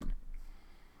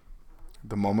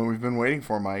the moment we've been waiting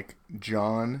for, Mike.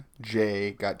 John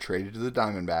Jay got traded to the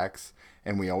Diamondbacks,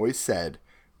 and we always said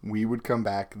we would come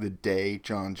back the day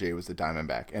John Jay was the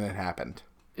Diamondback, and it happened.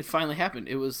 It finally happened.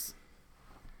 It was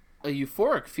a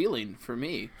euphoric feeling for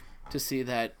me to see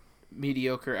that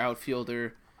mediocre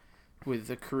outfielder with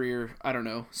a career,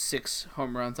 6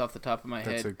 home runs off the top of my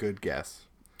head. That's a good guess.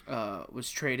 Was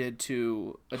traded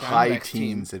to a Diamondbacks High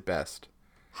teens team. at best.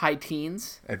 High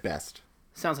teens? At best.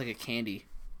 Sounds like a candy.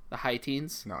 The high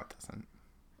teens? No, it doesn't.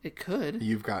 It could.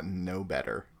 You've gotten no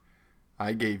better.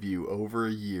 I gave you over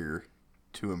a year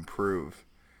to improve.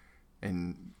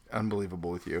 And unbelievable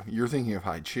with you. You're thinking of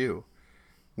High Chew,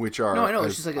 which are... No, I know.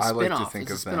 It's just like a spin-off. Like to think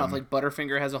it's a of spin-off. them. Like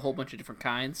Butterfinger has a whole bunch of different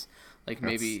kinds. Like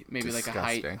maybe like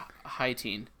disgusting. a high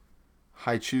teen.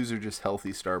 High Chews are just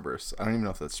healthy Starbursts. I don't even know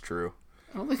if that's true.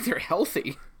 I don't think they're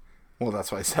healthy. Well,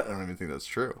 that's why I said I don't even think that's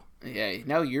true. Yeah,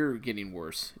 now you're getting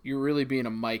worse. You're really being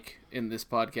a Mike in this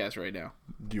podcast right now.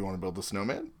 Do you want to build a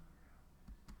snowman?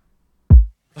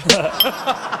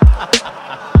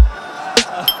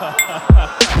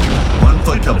 One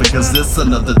foot up because this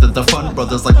another the fun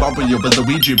brothers like Mario and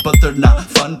Luigi, but they're not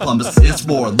fun plumbers. It's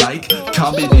more like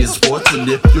comedy and sports, and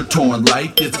if you're torn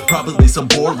like it's probably some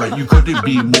bored, right? You couldn't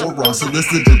be more wrong, so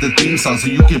listen to the theme song so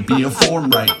you can be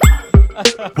informed, right?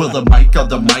 Well, the mic on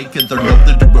the mic and they're know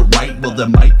to do it right. Well, the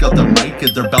mic on the mic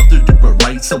and they're about to do it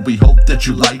right. So we hope that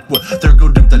you like what they're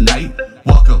gonna do tonight.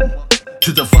 Welcome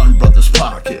to the Fun Brothers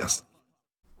Podcast.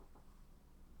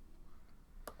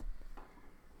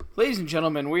 Ladies and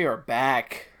gentlemen, we are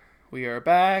back. We are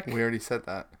back. We already said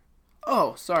that.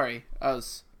 Oh, sorry. Did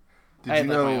you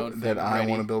know that I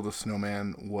Want to Build a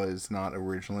Snowman was not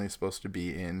originally supposed to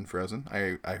be in Frozen?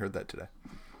 I heard that today.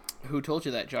 Who told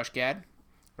you that? Josh Gad?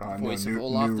 Voice no, of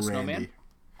Olaf new the Randy. Snowman?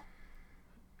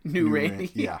 New Randy?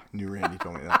 Yeah, new Randy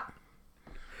told me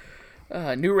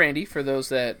that. New Randy, for those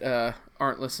that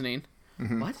aren't listening.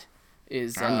 Mm-hmm. What?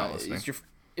 Is not listening.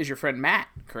 Is your friend Matt,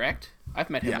 correct? I've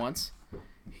met him Yeah. once.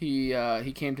 He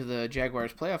came to the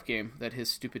Jaguars playoff game that his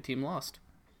stupid team lost.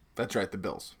 That's right, the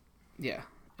Bills. Yeah.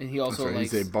 And he also That's right.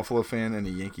 likes He's a Buffalo fan and a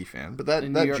Yankee fan, but that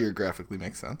New York- geographically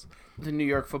makes sense. the New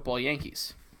York football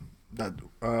Yankees. That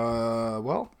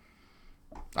well,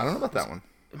 I don't know about that one.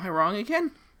 Am I wrong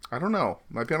again? I don't know.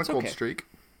 Might be on a cold okay. streak.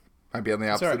 Might be on the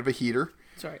opposite alright. of a heater.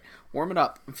 It's all right. Warm it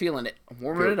up. I'm feeling it. I'm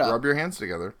warming it up. Rub your hands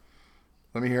together.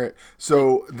 Let me hear it.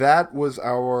 So that was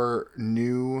our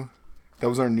new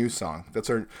song.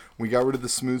 We got rid of the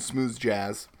smooth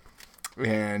jazz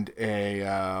and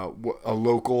a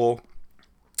local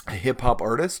hip hop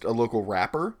artist, a local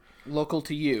rapper. Local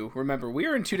to you. Remember, we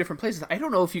are in two different places. I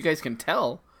don't know if you guys can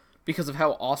tell because of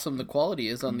how awesome the quality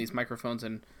is on these microphones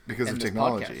and Because and of this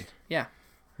technology. podcast. Yeah.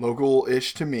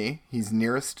 Local-ish to me. He's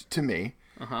nearest to me.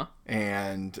 Uh-huh.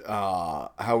 And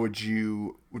how would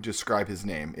you describe his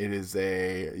name? It is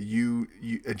a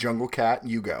jungle cat.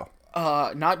 You go.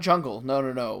 Not jungle. No.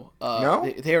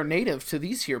 No? They are native to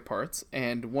these here parts,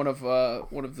 and one of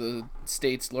the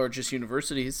state's largest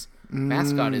universities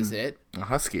mascot is it. A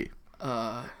husky.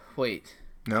 Wait.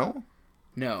 No?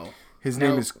 No. His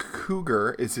name is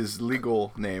Cougar, is his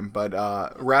legal name, but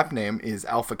rap name is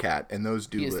Alpha Cat, and those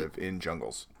do live in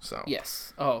jungles. So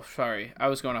Yes. Oh, sorry. I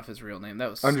was going off his real name. That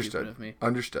was stupid of me.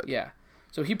 Understood. Yeah.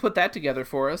 So he put that together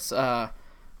for us.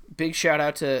 Big shout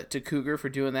out to Cougar for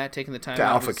doing that, taking the time To out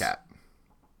of Alpha his- Cat.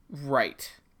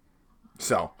 Right.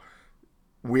 So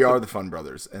we are the Fun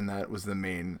Brothers, and that was the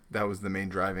main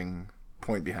driving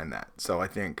point behind that. So I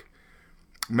think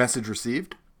message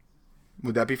received.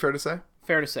 Would that be fair to say?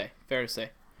 Fair to say.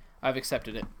 I've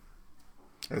accepted it.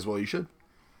 As well, you should.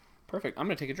 Perfect. I'm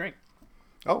going to take a drink.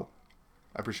 Oh,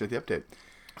 I appreciate the update.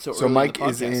 So So early Mike in the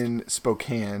is podcast. in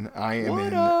Spokane. I am What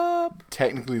in up?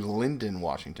 technically Linden,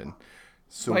 Washington.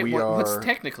 So Wait, we what's are.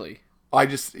 technically? I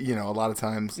just, a lot of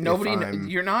times. Nobody. If I'm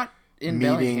You're not in meeting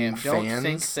Bellingham. Don't fans,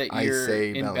 think that I you're say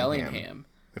in Bellingham. Bellingham.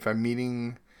 If I'm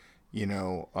meeting,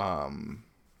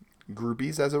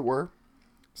 groupies, as it were,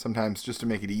 sometimes just to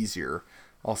make it easier,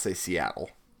 I'll say Seattle.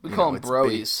 We call them it's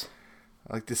broies.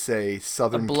 I like to say A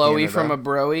Southern blowy Canada. from a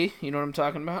broy. You know what I'm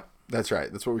talking about? That's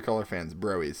right. That's what we call our fans,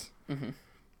 broies.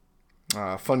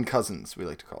 Mm-hmm. Fun cousins, we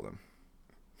like to call them.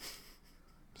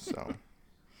 So,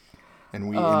 and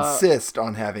we insist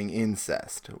on having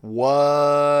incest.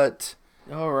 What?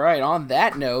 All right. On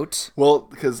that note, Well,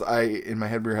 because in my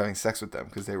head we were having sex with them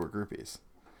because they were groupies.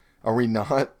 Are we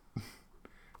not?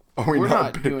 Are we we're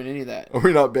not ba- doing any of that. Are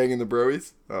we not banging the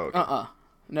broies? Oh, okay.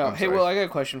 No. I'm Hey, sorry. Will, I got a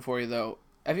question for you though.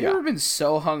 Have you Yeah. ever been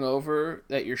so hungover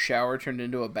that your shower turned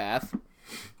into a bath?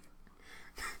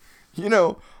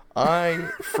 I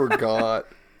forgot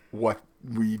what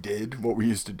we did, what we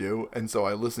used to do, and so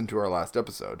I listened to our last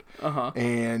episode. Uh-huh.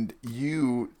 And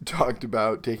you talked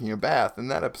about taking a bath in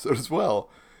that episode as well.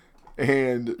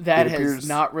 And That it has appears,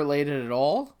 not related at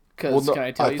all. Because well, no, can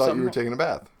I tell you thought something? you were taking a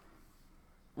bath.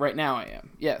 Right now I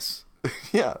am. Yes.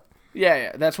 Yeah.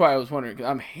 Yeah. That's why I was wondering. 'Cause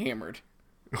I'm hammered.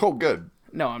 Oh, good.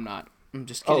 No, I'm not. I'm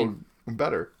just kidding. Oh,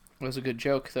 better. It was a good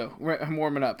joke, though. I'm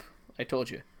warming up. I told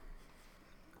you.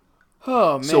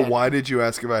 Oh, man. So why did you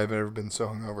ask if I have ever been so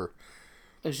hungover?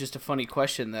 It was just a funny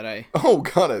question that I... Oh,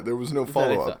 got it. There was no that I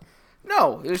follow-up. thought-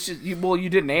 No, it was just... Well, you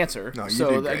didn't answer. No, you so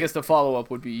did I great. guess the follow-up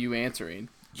would be you answering.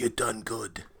 You done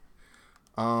good.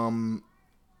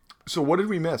 So what did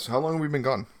we miss? How long have we been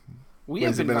gone? We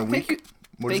Has have it been a Thank week? you,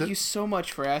 What is thank it? you so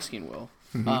much for asking, Will.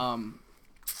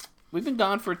 We've been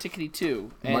gone for a tickety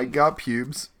two, and Mike got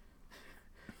pubes.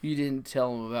 you didn't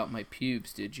tell him about my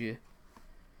pubes, did you?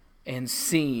 And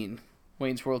seen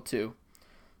Wayne's World 2.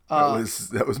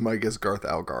 That was Mike as Garth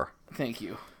Algar. Thank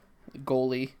you,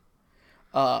 goalie.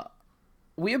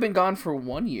 We have been gone for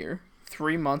 1 year,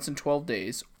 3 months and 12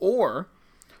 days, or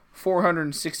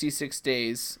 466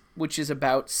 days, which is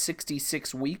about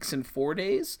 66 weeks and 4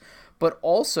 days, but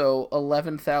also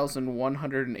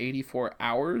 11,184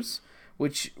 hours,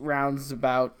 which rounds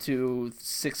about to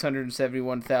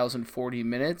 671,040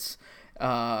 minutes,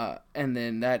 and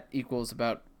then that equals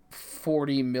about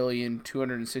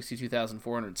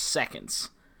 40,262,400 seconds.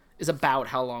 Is about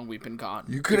how long we've been gone.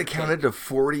 You could have counted to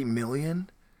 40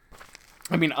 million?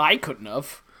 I mean, I couldn't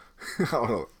have.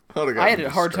 I had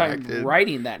a hard time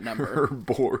writing that number. Or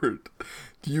bored.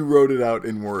 You wrote it out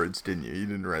in words, didn't you? You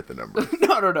didn't write the number.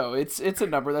 No. It's a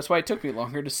number. That's why it took me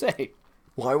longer to say.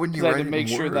 Why wouldn't you I write had it to make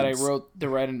in sure that I words? wrote the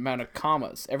right amount of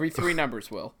commas. Every 3 numbers,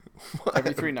 Will.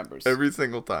 Every 3 numbers. Every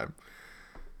single time.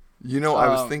 You know, I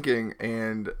was thinking,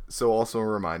 and so also a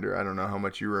reminder, I don't know how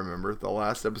much you remember, the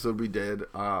last episode we did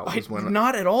was when...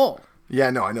 Not at all.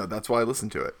 Yeah, no, I know. That's why I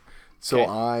listened to it. So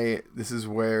Okay. this is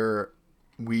where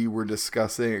we were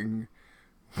discussing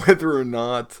whether or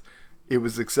not it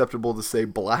was acceptable to say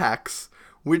blacks,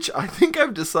 which I think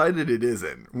I've decided it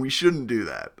isn't. We shouldn't do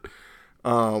that.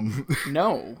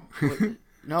 No.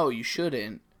 No, you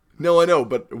shouldn't. No, I know,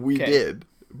 but we Okay. did.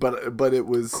 But it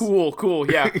was... Cool,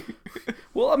 yeah.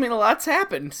 Well, I mean, a lot's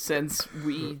happened since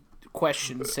we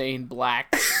questioned saying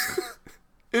blacks.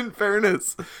 In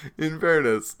fairness,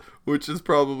 which is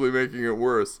probably making it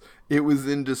worse, it was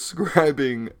in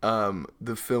describing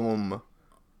the film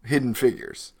Hidden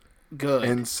Figures. Good.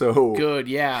 And so... Good,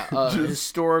 yeah.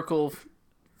 Historical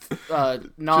Just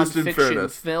in non-fiction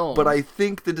fairness. film. But I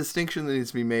think the distinction that needs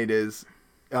to be made is...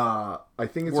 I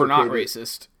think it's We're not okay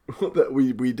racist. that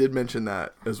we did mention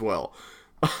that as well.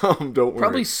 Don't worry.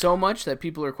 Probably so much that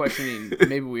people are questioning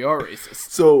maybe we are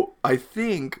racist. So I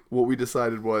think what we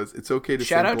decided was it's okay to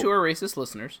Shout say out to our racist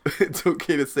listeners. it's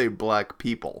okay to say black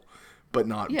people, but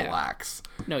not Yeah. blacks.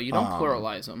 No, you don't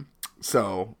pluralize them.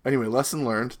 So anyway, lesson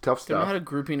learned. Tough They're stuff. not a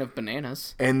grouping of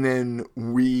bananas. And then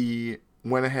we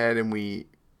went ahead and we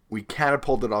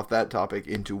catapulted off that topic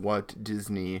into what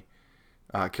Disney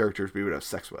characters we would have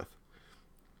sex with.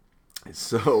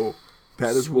 So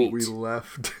that is what we Sweet.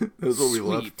 left. That is what we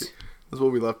left. Sweet. That's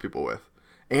what we left people with.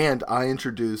 And I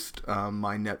introduced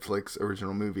my Netflix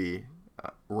original movie,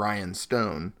 Ryan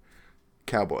Stone,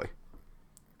 Cowboy.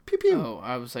 Pew pew. Oh,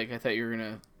 I was like, I thought you were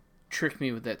going to trick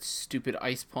me with that stupid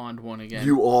ice pond one again.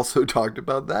 You also talked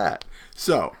about that.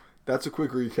 So that's a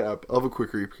quick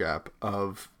recap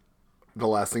of the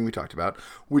last thing we talked about,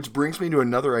 which brings me to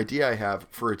another idea I have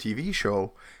for a TV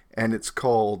show, and it's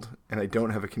called, and I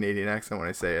don't have a Canadian accent when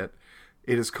I say it,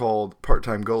 it is called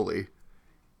Part-Time Goalie,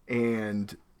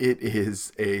 and it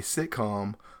is a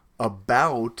sitcom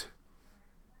about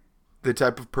the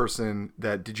type of person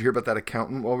that, did you hear about that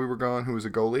accountant while we were gone who was a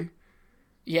goalie?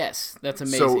 Yes, that's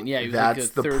amazing. So Yeah, he was that's like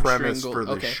a the third premise string for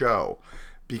the okay. show,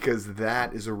 because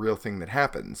that is a real thing that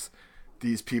happens.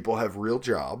 These people have real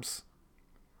jobs,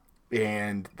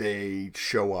 and they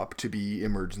show up to be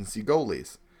emergency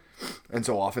goalies. And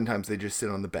so oftentimes they just sit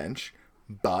on the bench,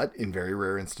 but in very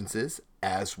rare instances,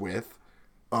 as with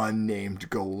unnamed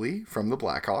goalie from the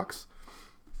Blackhawks,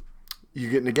 you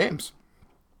get into games.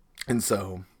 And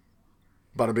so,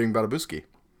 bada bing, bada booski.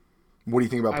 What do you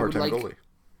think about part-time goalie?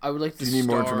 I would like to Do you need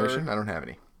more information? I don't have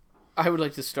any. I would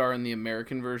like to star in the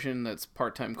American version that's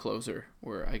part-time closer,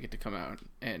 where I get to come out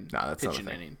and that's pitch not a an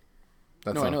thing. inning.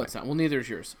 That's No, not I a know thing. it's not. Well, neither is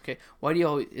yours. Okay, why do you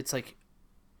always? It's like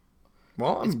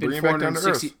Well, I'm it's been bringing it back down to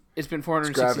 460. earth. It's been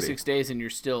 466 days, and you're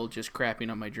still just crapping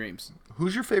on my dreams.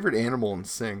 Who's your favorite animal in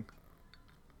Sing?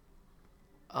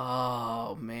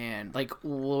 Oh man, like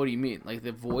what do you mean? Like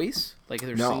the voice? Like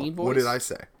their No, singing voice? what did I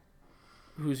say?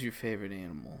 Who's your favorite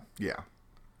animal? Yeah.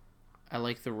 I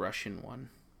like the Russian one.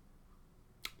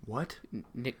 What?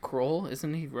 Nick Kroll,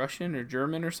 isn't he Russian or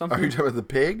German or Are something? you talking about the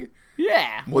pig?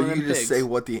 Yeah. Well, one of you them just pigs. say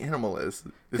what the animal is.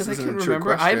 This Because I isn't can a trick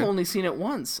remember. question. I've only seen it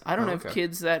once. I don't Oh, have okay.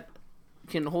 kids that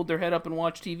can hold their head up and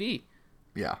watch TV.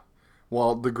 Yeah.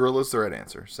 Well, the gorilla's the right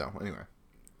answer. So anyway.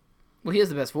 Well, he has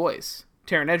the best voice.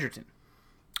 Taron Egerton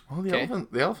Well, the Okay.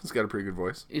 elephant. The elephant's got a pretty good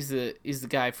voice. is the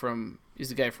guy from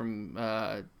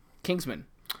Kingsman.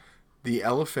 The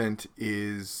elephant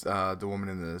is the woman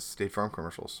in the State Farm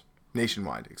commercials.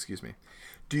 Nationwide, excuse me.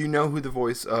 Do you know who the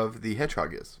voice of the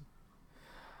hedgehog is?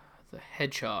 The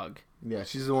hedgehog. Yeah,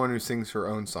 she's the one who sings her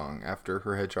own song after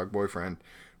her hedgehog boyfriend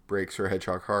breaks her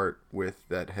hedgehog heart with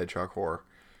that hedgehog whore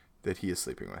that he is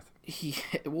sleeping with.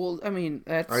 Well, I mean,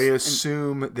 that's... I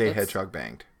assume they that's- hedgehog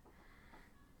banged.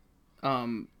 I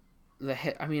mean,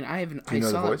 I you I know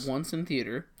the saw voice? it once in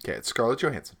theater. Okay, it's Scarlett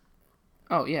Johansson.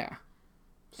 Oh, yeah.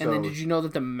 And then So- did you know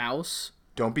that the mouse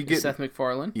Don't be is getting... Seth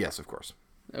MacFarlane? Yes, of course.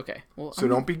 Okay. Well, So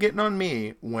don't be getting on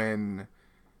me when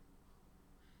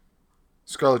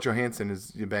Scarlett Johansson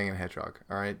is banging a hedgehog.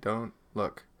 All right, don't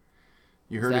look.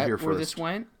 You heard is it that here where first. this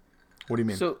went? What do you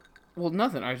mean? So, well,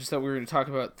 nothing. I just thought we were going to talk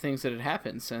about things that had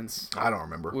happened since I don't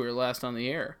remember. we were last on the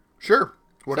air. Sure.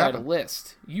 What So I had a happened?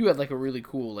 list. You had like a really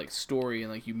cool like story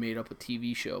and like you made up a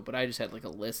TV show, but I just had like a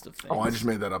list of things. Oh, I just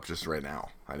made that up just right now.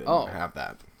 I didn't Oh. have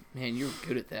that. Man, you're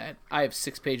good at that. I have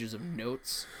 6 pages of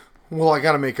notes. Well, I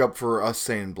got to make up for us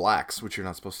saying blacks, which you're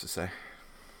not supposed to say.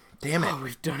 Damn it. Oh,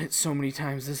 we've done it so many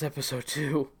times this episode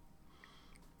too.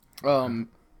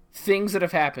 Things that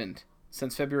have happened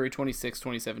since February 26,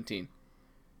 2017.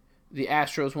 The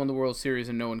Astros won the World Series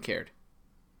and no one cared.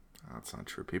 That's not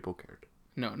true. People cared.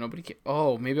 No, nobody cared.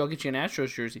 Oh, maybe I'll get you an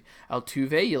Astros jersey.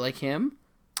 Altuve, you like him?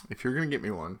 If you're going to get me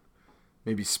one,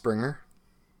 maybe Springer.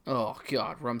 Oh,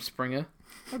 God, Rumspringa.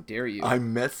 How dare you?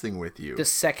 I'm messing with you. The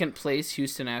second place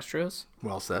Houston Astros.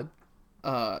 Well said.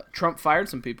 Trump fired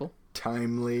some people.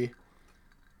 Timely.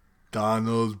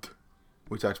 Donald.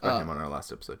 We talked about him on our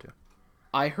last episode, too.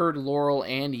 I heard Laurel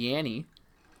and Yanny.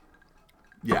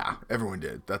 Yeah, everyone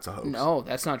did. That's a hoax. No,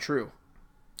 that's not true.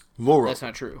 Laurel. That's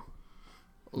not true.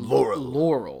 Laurel.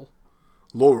 Laurel.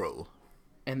 Laurel.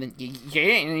 And then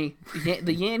Yanny.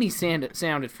 The Yanny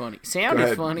sounded funny. Go Sounded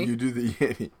ahead. funny. You do the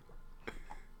Yanny.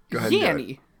 Go ahead. and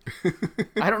do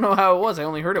Yanny. I don't know how it was. I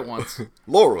only heard it once. it.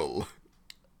 Laurel.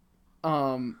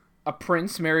 A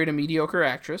prince married a mediocre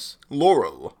actress.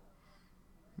 Laurel.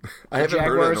 I haven't heard it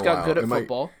Jaguars in a got while. good at Am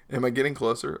football. Am I getting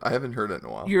closer? I haven't heard it in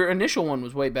a while. Your initial one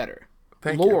was way better.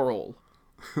 Thank you. Laurel.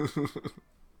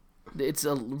 It's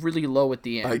a really low at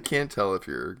the end. I can't tell if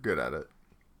you're good at it.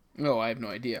 No, I have no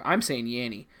idea. I'm saying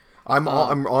Yanny. I'm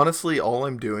honestly all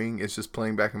I'm doing is just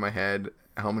playing back in my head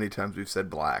how many times we've said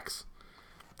blacks.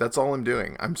 That's all I'm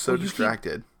doing. I'm so you keep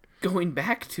distracted. Going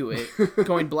back to it,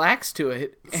 going blacks to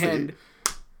it, and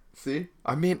See?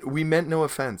 We meant no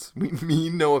offense. We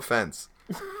mean no offense.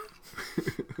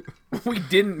 we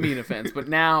didn't mean offense, but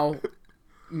now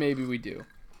maybe we do.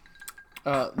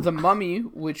 The Mummy,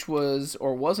 which was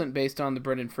or wasn't based on the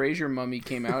Brendan Fraser Mummy,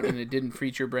 came out and it didn't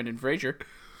feature Brendan Fraser.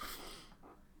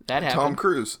 That happened. Tom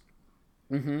Cruise.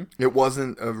 Mm-hmm. It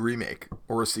wasn't a remake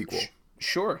or a sequel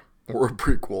Sure. or a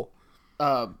prequel.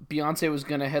 Beyonce was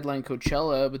gonna headline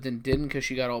Coachella, but then didn't because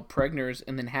she got all pregnant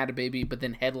and then had a baby, but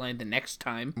then headlined the next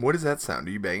time. What does that sound?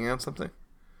 Are you banging on something?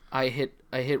 I hit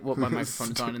what my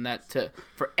microphone is on, and that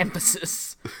for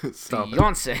emphasis. Stop it.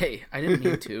 Beyonce. I didn't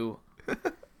mean to.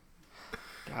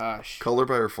 Gosh. Color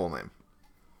by her full name.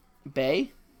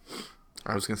 Bay?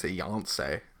 I was going to say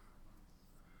Yonsei.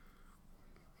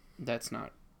 That's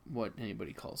not what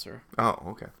anybody calls her. Oh,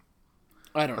 okay.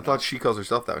 I don't know. I thought she calls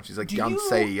herself that one. She's like, Do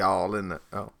Yonsei, y'all, in the...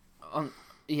 Oh.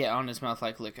 Yeah, on his mouth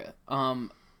like liquor.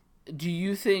 Do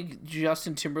you think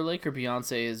Justin Timberlake or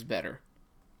Beyonce is better?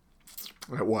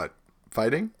 At what?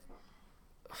 Fighting?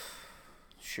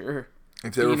 Sure.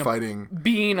 If they were Being a- fighting...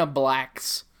 Being a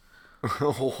blacks.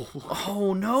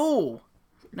 Oh no.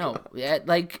 No. At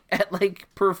like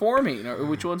performing, or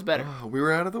which one's better? We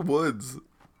were out of the woods.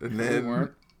 And then...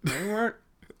 We weren't.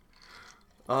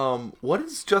 What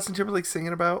is Justin Timberlake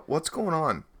singing about? What's going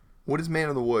on? What is Man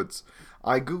of the Woods?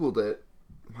 I Googled it.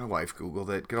 My wife Googled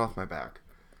it. Get off my back.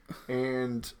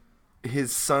 And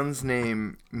his son's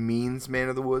name means Man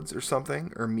of the Woods or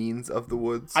something. Or means of the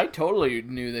woods. I totally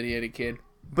knew that he had a kid.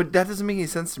 But that doesn't make any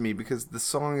sense to me because the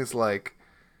song is like...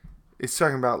 It's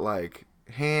talking about like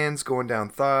hands going down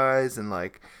thighs and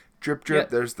like drip drip. Yeah.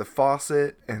 There's the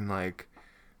faucet and like...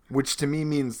 Which to me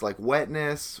means like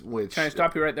wetness. Which Can I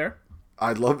stop you right there?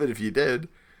 I'd love it if you did.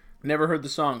 Never heard the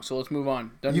song, so let's move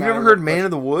on. Doesn't You've matter never heard what Man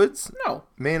of the Woods? No.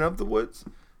 Man of the Woods?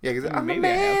 Yeah, because I'm a Maybe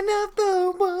I have. man of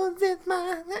the woods. It's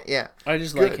my Yeah. I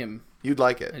just Good. like him. You'd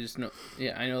like it. I just know.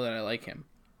 Yeah, I know that I like him.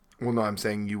 Well, no, I'm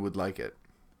saying you would like it.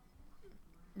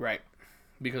 Right.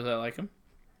 Because I like him.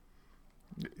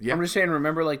 Yeah. I'm just saying,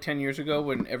 remember like 10 years ago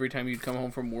when every time you'd come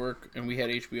home from work and we had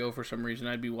HBO for some reason,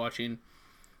 I'd be watching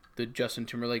the Justin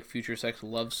Timberlake Future Sex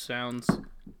Love Sounds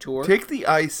tour? Take the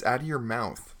ice out of your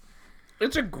mouth.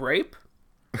 It's a grape.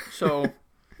 So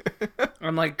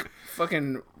I'm like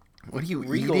fucking What are you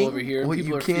regal eating? over here. Well, People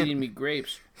you are can't- feeding me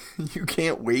grapes. You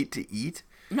can't wait to eat?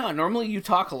 No, normally you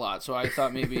talk a lot, so I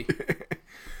thought maybe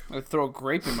I'd throw a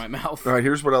grape in my mouth. All right,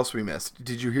 here's what else we missed.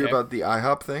 Did you hear Okay. about the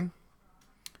IHOP thing?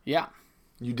 Yeah.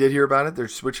 You did hear about it? They're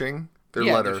switching their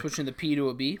Yeah, letter. they're switching the P to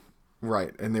a B.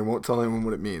 Right, and they won't tell anyone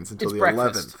what it means until It's the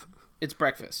breakfast. 11th. It's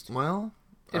breakfast. Well,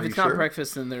 If are it's you not sure?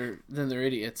 breakfast, then they're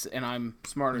idiots, and I'm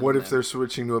smarter What than if them. they're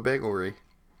switching to a bagelry?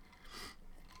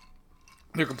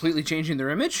 They're completely changing their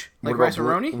image? Like What about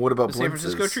Rice-A-Roni? what about the San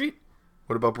Francisco Blintzes? treat?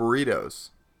 What about burritos?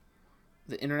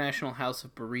 The International House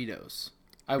of Burritos.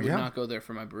 I would Yeah. not go there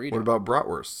for my burrito. What about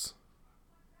bratwursts?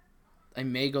 I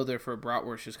may go there for a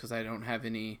bratwurst just because I don't have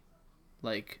any,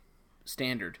 like,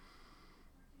 standard.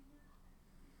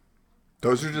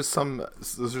 Those are just some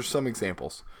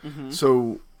examples. Mm-hmm.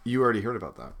 So you already heard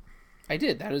about that. I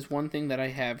did. That is one thing that I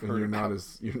have And heard you're about.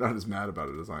 not as mad about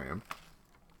it as I am.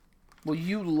 Well,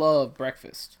 you love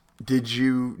breakfast. Do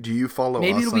you follow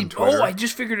Maybe us it'll on be. Twitter? Oh, I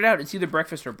just figured it out. It's either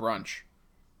breakfast or brunch.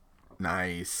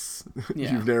 Nice.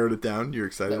 Yeah. You've narrowed it down. You're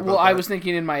excited about Well, that? I was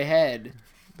thinking in my head,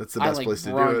 That's the I best like place to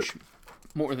do it. brunch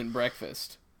more than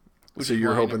breakfast. which So is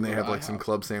you're why I hoping never they go have to like some IHOP.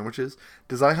 club sandwiches?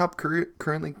 Does IHOP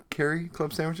currently carry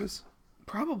club sandwiches?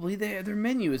 Probably their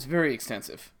menu is very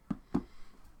extensive.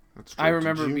 That's I true.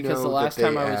 remember Did you because the know last that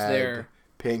time they I was add there.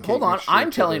 pancake Hold on, mixture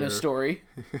I'm to telling a their- story.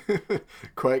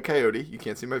 Quiet Coyote. You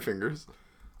can't see my fingers.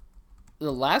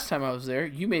 The last time I was there,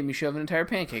 you made me shove an entire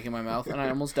pancake in my mouth, and I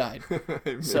almost died.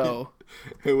 So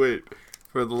Hey, wait.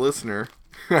 For the listener,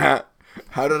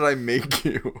 how did I make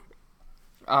you?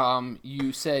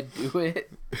 you said do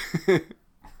it.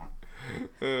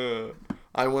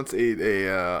 I once ate a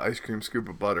ice cream scoop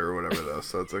of butter or whatever, though,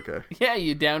 so it's okay. Yeah,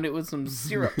 you downed it with some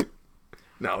syrup.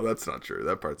 No, that's not true.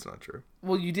 That part's not true.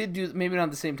 Well, you did do, maybe not at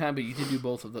the same time, but you did do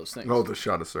both of those things. Oh, the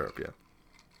shot of syrup, yeah.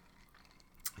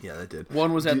 Yeah, that did.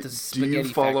 One was at Do- the Do spaghetti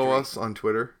you follow factory. us on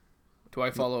Twitter? Do I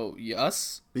follow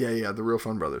us? Yeah, the Real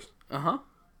Fun Brothers. Uh-huh.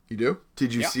 You do?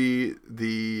 Did you Yeah. see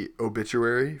the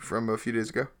obituary from a few days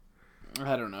ago?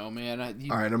 I don't know, man. All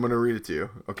right, I'm going to read it to you,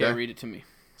 okay? Yeah, read it to me.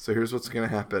 So here's what's going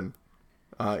to happen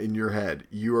in your head.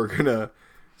 You are going to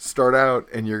start out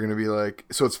and you're going to be like,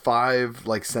 so it's 5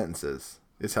 like sentences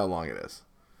is how long it is.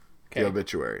 The Okay.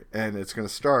 obituary. And it's going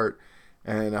to start,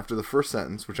 and after the first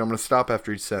sentence, which I'm going to stop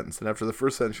after each sentence, and after the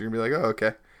first sentence you're going to be like, oh,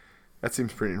 okay, that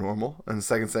seems pretty normal. And the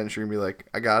second sentence you're going to be like,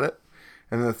 I got it.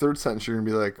 And then the third sentence you're going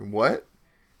to be like, what?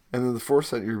 And then the fourth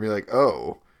sentence you're going to be like,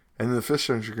 oh. And then the fifth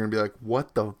sentence you're going to be like,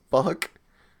 what the fuck?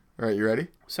 All right, you ready?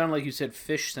 Sounded like you said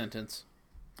fish sentence.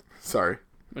 Sorry.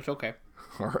 Which, okay.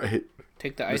 All right.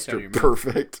 Take the ice out of your Mr. mouth,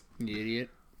 Perfect. you idiot.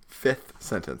 Fifth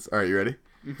sentence. All right, you ready?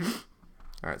 Mm-hmm.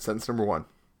 All right, sentence number 1.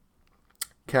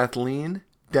 Kathleen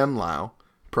Demlau,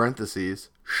 parentheses,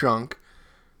 Shunk,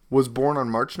 was born on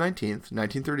March 19th,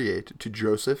 1938, to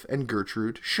Joseph and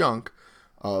Gertrude Shunk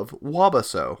of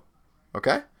Wabasso.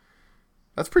 Okay?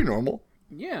 That's pretty normal.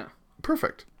 Yeah.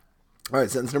 Perfect. All right,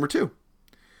 sentence number 2.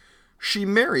 She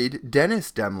married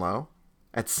Dennis Demlau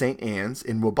at St. Anne's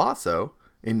in Wabasso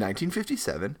in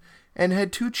 1957 and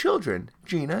had 2 children,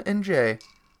 Gina and Jay.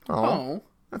 Oh.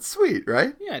 That's sweet,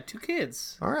 right? Yeah, 2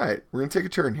 kids. All right, we're going to take a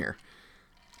turn here.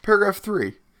 Paragraph 3.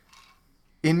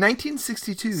 In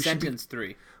 1962, Sentence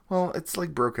 3. well, it's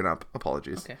like broken up.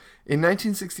 Apologies. Okay. In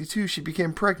 1962, she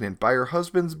became pregnant by her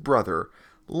husband's brother,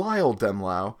 Lyle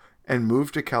Demlau, and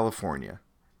moved to California.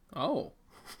 Oh.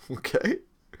 Okay?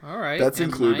 All right. That's M.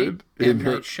 included Night, in M.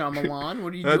 her- Night Shyamalan,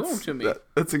 what are you doing to me?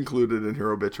 That's included in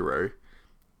her obituary.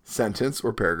 Sentence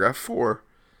or paragraph 4.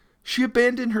 She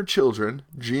abandoned her children,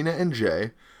 Gina and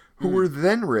Jay, who were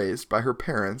then raised by her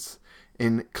parents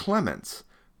in Clements,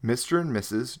 Mr. and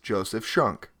Mrs. Joseph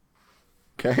Shunk.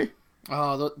 Okay?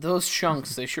 Oh, those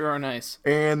chunks, they sure are nice.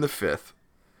 And the 5th.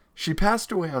 She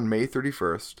passed away on May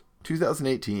 31st,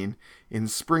 2018, in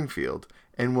Springfield,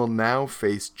 and will now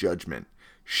face judgment.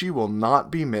 She will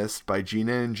not be missed by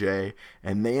Gina and Jay,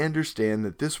 and they understand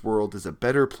that this world is a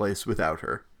better place without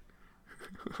her.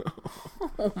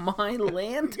 Oh, my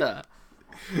Lanta.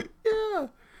 Yeah.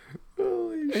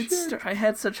 Holy shit. I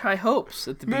had such high hopes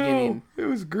at the beginning No, it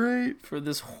was great. for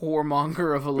this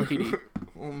whoremonger of a lady.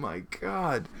 Oh my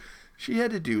god. She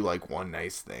had to do like one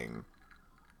nice thing.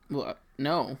 Well,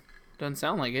 no. Doesn't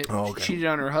sound like it. Oh, okay. She cheated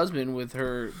on her husband with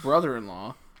her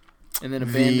brother-in-law, and then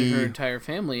abandoned her entire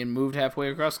family and moved halfway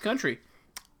across the country.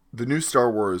 The new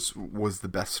Star Wars was the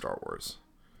best Star Wars.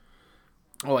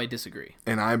 Oh, I disagree.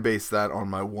 And I base that on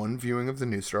my one viewing of the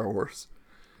new Star Wars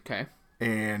Okay.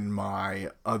 and my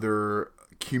other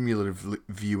cumulative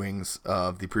viewings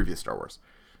of the previous Star Wars.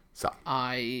 So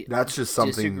I that's just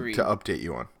something disagree. to update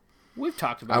you on. We've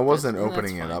talked about I wasn't this, and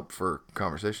opening that's it fine. up for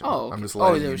conversation. Oh, okay. I'm just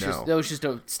letting you was know. that was just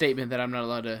a statement that I'm not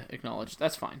allowed to acknowledge.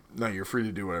 That's fine. No, you're free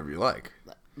to do whatever you like.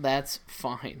 That's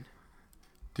fine.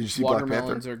 Did you see Black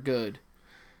Watermelons Panther? are good.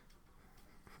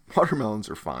 Watermelons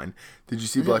are fine. Did you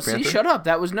see Black Panther? See, shut up.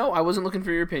 I wasn't looking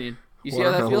for your opinion. You see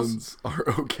how that feels?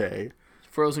 Watermelons are okay.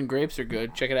 Frozen grapes are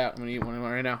good. Check it out. I'm gonna eat one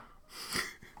right now.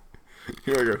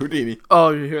 Here I go, Houdini.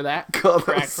 Oh, you hear that? God,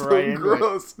 Crack that's so right into it.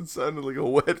 gross. It sounded like a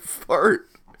wet fart.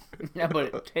 Yeah, but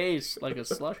it tastes like a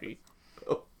slushy.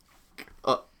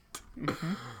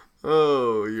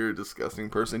 Oh, you're a disgusting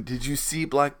person. Did you see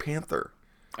Black Panther?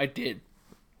 I did.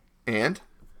 And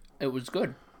It was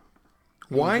good.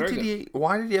 why very did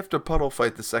he have to puddle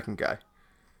fight the second guy?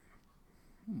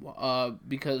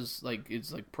 Because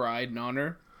it's like pride and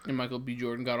honor, and Michael B.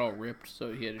 Jordan got all ripped,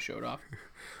 so he had to show it off.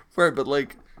 Right, but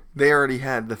like they already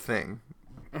had the thing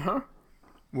Uh-huh.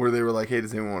 where they were like, "Hey,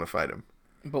 does anyone want to fight him?"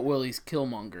 But Willie's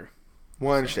Killmonger.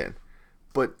 Well, I understand,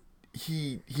 but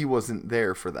he wasn't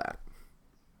there for that.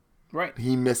 Right.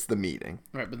 He missed the meeting.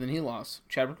 Right, but then he lost.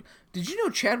 Chadwick. Did you know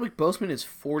Chadwick Boseman is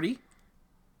 40?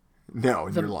 No,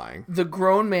 you're lying. The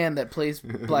grown man that plays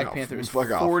Black No, Panther is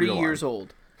fuck off, 40 you're years lying.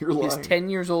 old. You're He's lying. 10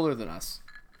 years older than us.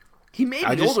 He may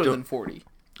I be just older don't- than 40.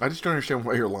 I just don't understand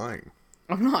why you're lying.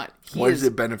 I'm not. Why does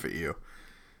it benefit you?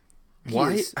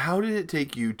 Why? is- How did it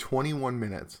take you 21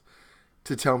 minutes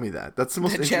to tell me that? That's the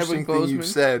most That interesting Chadwick thing you've Boseman-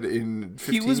 said in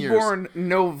 15 He was years. born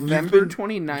November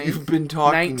 29th, you've been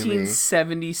talking to me.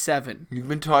 1977. You've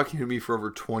been talking to me for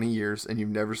over 20 years, and you've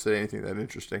never said anything that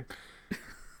interesting.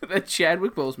 That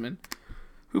Chadwick Boseman,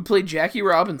 who played Jackie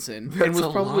Robinson, and That's was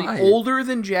a probably lie. older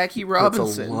than Jackie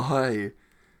Robinson. That's a lie.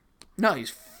 No,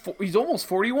 he's almost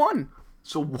 41.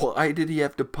 So why did he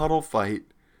have to puddle fight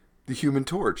the Human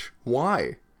Torch?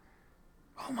 Why?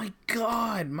 Oh my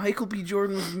God! Michael B.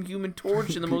 Jordan was in Human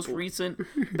Torch in the most recent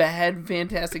bad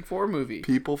Fantastic Four movie.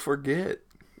 People forget.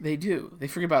 They do. They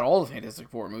forget about all the Fantastic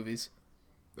Four movies.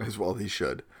 As well they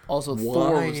should. Also,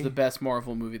 Thor Why? was the best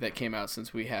Marvel movie that came out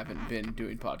since we haven't been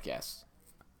doing podcasts.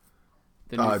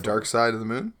 The new Thor. Dark Side of the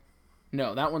Moon?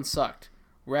 No, that one sucked.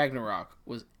 Ragnarok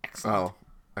was excellent. Oh,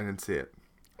 I didn't see it.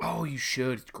 Oh, you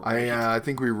should. It's great. I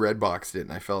think we redboxed it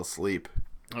and I fell asleep.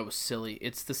 That was silly.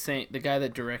 It's the same. The guy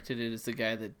that directed it is the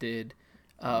guy that did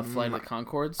Flight of the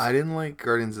Conchords. I didn't like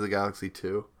Guardians of the Galaxy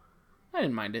 2. I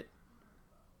didn't mind it.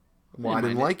 Well, I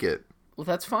didn't mind like it. Well,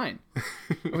 that's fine.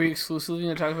 Are we exclusively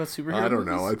going to talk about superhero I don't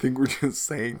know. movies? I think we're just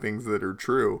saying things that are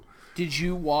true. Did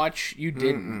you watch? You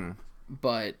didn't,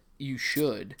 but you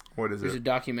should. What is There's a it?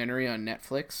 documentary on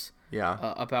Netflix Yeah.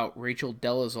 about Rachel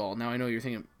Dolezal. Now I know you're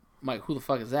thinking, Mike, who the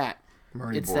fuck is that? I'm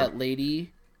already It's bored. that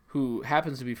lady who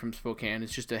happens to be from Spokane.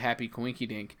 It's just a happy coinky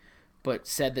dink, but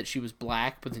said that she was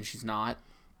black, but then she's not.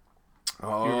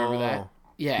 Oh. You remember that?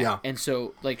 Yeah. Yeah. And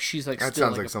so, like, she's like That still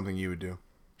sounds like like something you would do.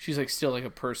 she's like still like a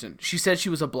person. She said she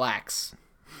was a blacks,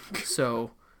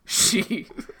 so she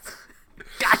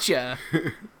gotcha.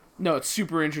 No, it's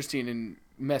super interesting and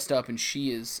messed up, and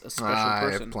she is a special I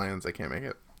person. have plans. I can't make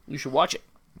it. You should watch it.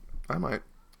 I might.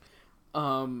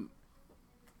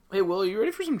 Hey, Will, are you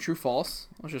ready for some true false?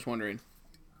 I was just wondering.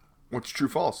 What's true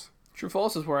false? True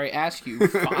false is where I ask you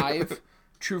 5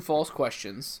 true false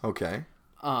questions. Okay.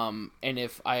 And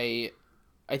if I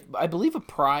believe a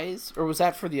prize, or was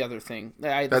that for the other thing?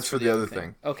 That's for the other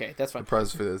thing. Okay, that's fine.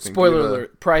 Prize for the thing. Spoiler Do you have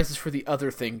alert: prize is for the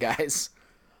other thing, guys.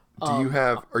 Do you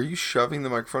have? Are you shoving the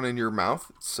microphone in your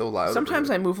mouth? It's so loud. Sometimes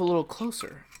I move a little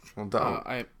closer. Well, don't.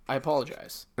 I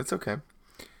apologize. It's okay.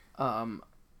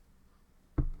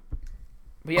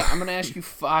 But yeah, I'm gonna ask you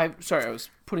 5. Sorry, I was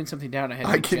putting something down.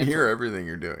 I can hear everything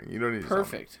you're doing. You don't need to tell me.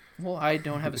 Perfect. Well, I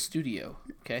don't have a studio.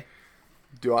 Okay,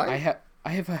 Do I? I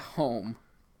have a home.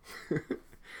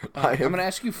 I I'm gonna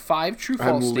ask you 5 true I'm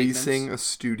false statements. leasing a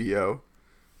studio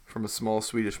from a small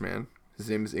Swedish man. His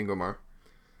name is Ingomar.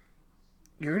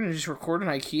 You're gonna just record in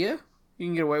IKEA? You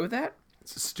can get away with that?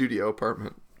 It's a studio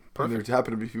apartment. And there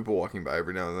happen to be people walking by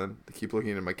every now and then. They keep looking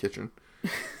into my kitchen.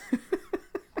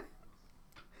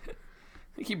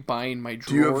 I keep buying my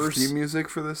Do you have drawers. theme music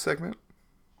for this segment?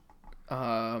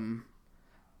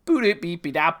 Boot it beep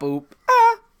da boop.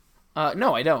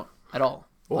 No, I don't at all.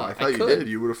 Well, I thought you could. did.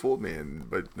 You would have fooled me,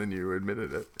 but then you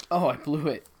admitted it. Oh, I blew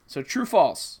it. So true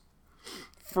false.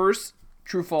 First,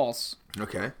 true false.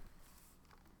 Okay.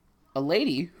 A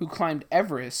lady who climbed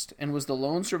Everest and was the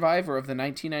lone survivor of the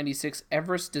 1996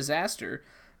 Everest disaster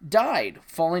died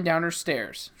falling down her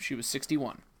stairs. She was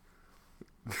 61.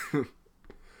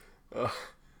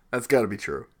 That's got to be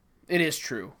true. It is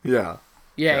true. Yeah.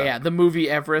 Yeah. The movie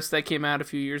Everest that came out a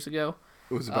few years ago.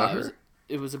 It was about her?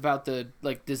 It was about the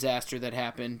disaster that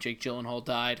happened. Jake Gyllenhaal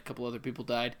died. A couple other people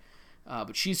died.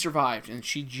 But she survived, and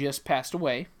she just passed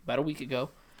away about a week ago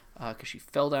because she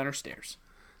fell down her stairs.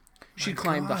 She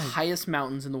climbed the highest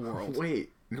mountains in the world.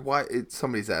 Wait, why?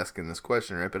 Somebody's asking this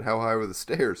question, right? But how high were the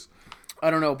stairs? I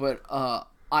don't know, but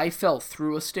I fell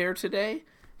through a stair today,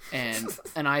 and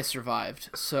I survived.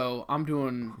 So I'm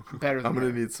doing better than I'm going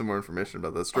her. to need some more information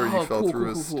about that story. Oh, You fell cool, through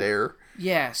cool, a cool. stair?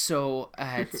 Yeah, so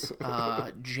at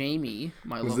Jamie,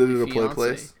 my Was lovely it at a play fiance,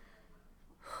 place?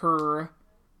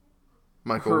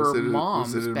 Michael, her was it at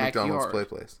mom's a McDonald's backyard. play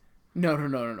place?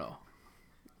 No.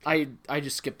 I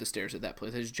just skipped the stairs at that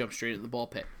place. I just jumped straight in the ball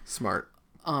pit. Smart.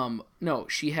 No,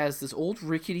 she has this old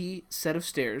rickety set of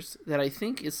stairs that I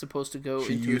think is supposed to go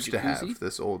She into used a to jacuzzi. have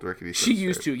this old rickety set She of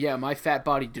used stairs. to, yeah. My fat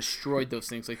body destroyed those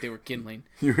things like they were kindling.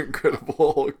 You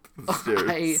Incredible Hulk the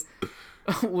stairs.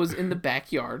 I was in the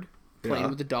backyard playing Yeah.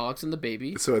 with the dogs and the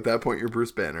baby. So at that point, you're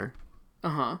Bruce Banner.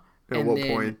 At At what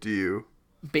point do you...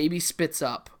 baby spits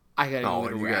up. I gotta go Oh,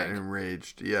 get a and you got rag,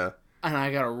 enraged. Yeah. and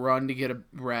I gotta run to get a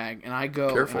rag. And I go,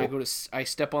 Careful. and I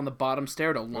step on the bottom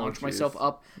stair to launch jeez. myself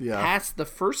up Yeah. past the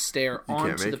first stair can't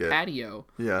onto make the it. patio.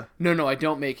 Yeah. No, I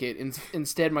don't make it.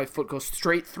 Instead, my foot goes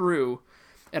straight through,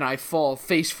 and I fall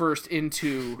face first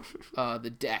into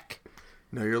the deck.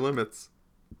 Know your limits.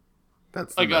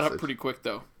 That's the I got message. up pretty quick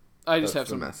though. I just That's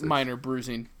have the some message. minor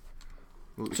bruising.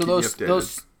 We'll So keep you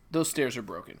those updated. stairs are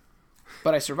broken,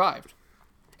 but I survived,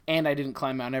 and I didn't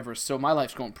climb Mount Everest, so my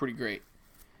life's going pretty great.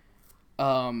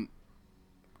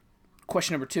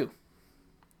 Question number 2.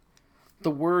 The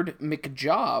word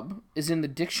McJob is in the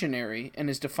dictionary and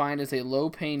is defined as a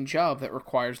low-paying job that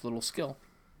requires little skill.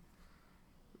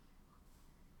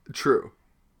 True.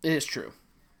 It is true.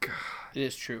 God. It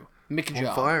is true. I'm McJob.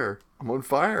 on fire. I'm on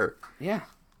fire. Yeah.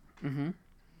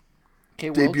 Okay,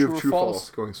 well, Debut true of or True false? False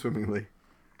going swimmingly.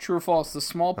 True or false? The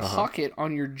small Uh-huh. pocket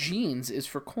on your jeans is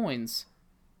for coins.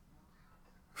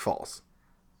 False.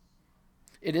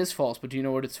 It is false, but do you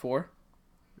know what it's for?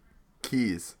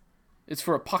 Keys. It's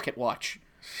for a pocket watch.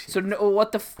 So no,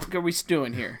 what the fuck are we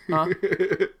doing here? Huh?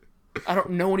 I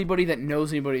don't know anybody that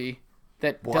knows anybody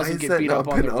that Why doesn't has get that beat not up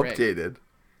on been their rig. updated?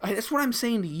 That's what I'm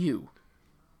saying to you.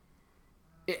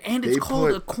 And it's They called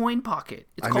put- a coin pocket.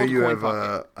 It's I know called you a coin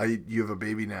have pocket. you have a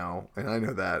baby now, and I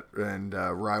know that. And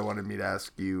Rye wanted me to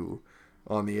ask you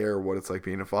on the air what it's like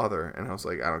being a father, and I was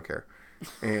like, I don't care.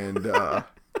 And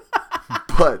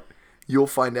but you'll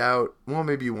find out. Well,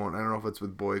 maybe you won't. I don't know if it's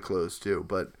with boy clothes too,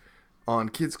 but on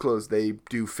kids' clothes they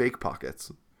do fake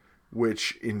pockets,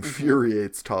 which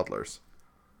infuriates toddlers.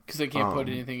 Because they can't put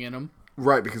anything in them.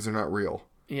 Right, because they're not real,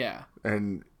 Yeah.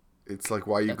 and it's like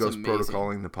why you That's ghost amazing.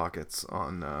 protocoling the pockets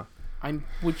on.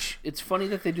 Which it's funny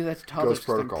that they do that to toddlers. Ghost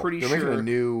 'Cause I'm Protocol. pretty They're sure. making a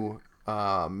new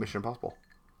Mission Impossible.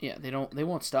 Yeah, they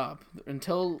won't stop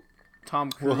until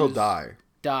Tom Cruise Well, he'll die.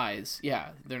 dies.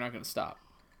 Yeah, they're not going to stop.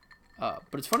 But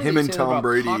it's funny. Him they and say that Tom about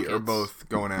Brady are pockets. both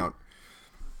going out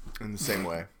in the same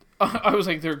way. I was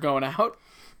like, they're going out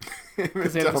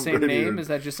because they have the Tom same Brady name. are- Is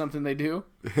that just something they do?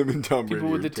 Him and Tom Brady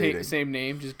People with are the dating. same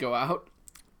name just go out.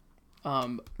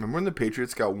 Remember when the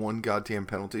Patriots got one goddamn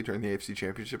penalty during the AFC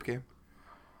Championship game?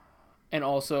 And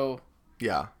also,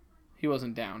 Yeah. he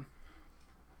wasn't down.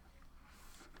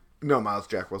 No, Miles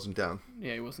Jack wasn't down.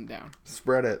 Yeah, he wasn't down.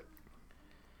 Spread it.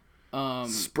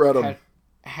 Spread 'em.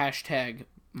 Hashtag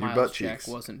butt Miles Jack cheeks.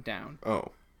 wasn't down.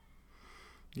 Oh.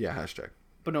 Yeah, hashtag.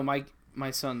 But no,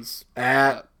 my son's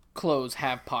At clothes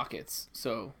have pockets,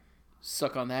 so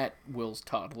suck on that, Will's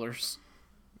toddlers.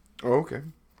 oh, okay.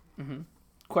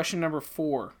 Question number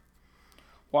 4.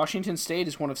 Washington State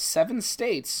is one of 7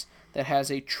 states that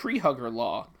has a tree hugger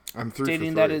law, I'm 3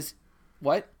 stating for 3. that is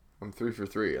what? I'm 3 for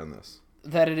 3 on this.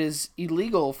 That it is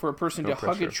illegal for a person to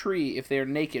hug a pressure. tree if they are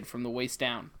naked from the waist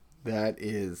down. That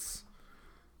is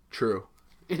true.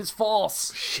 It is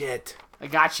false. Shit. I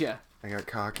gotcha. I got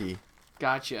cocky.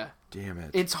 Gotcha. Damn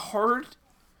it. It's hard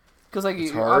because, like,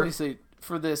 hard? obviously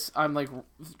for this, I'm like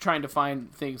trying to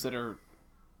find things that are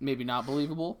maybe not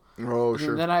believable. Oh, And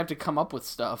sure. then I have to come up with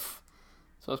stuff.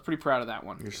 So I was pretty proud of that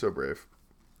one. You're so brave.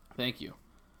 Thank you.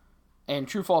 And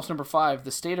true false number 5,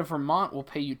 the state of Vermont will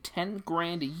pay you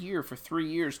 $10,000 a year for 3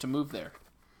 years to move there.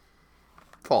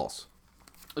 False.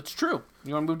 It's true.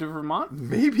 You want to move to Vermont?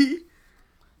 Maybe.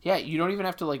 Yeah, you don't even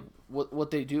have to, like,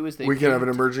 what they do is they We pay can have an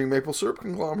you emerging maple syrup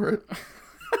conglomerate.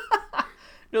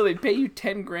 No, they pay you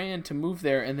 $10,000 to move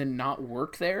there and then not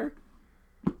work there.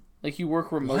 Like you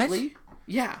work remotely.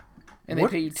 Yeah. And they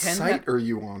What pay you site are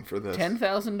you on for this?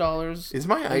 $10,000. Is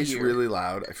my ice year. really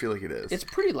loud? I feel like it is. It's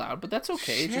pretty loud, but that's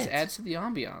okay. It just Shit. adds to the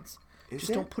ambiance. Is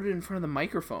Just it? don't put it in front of the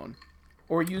microphone,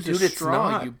 or use Dude, a it's straw,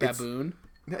 not. you baboon.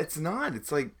 No, it's not.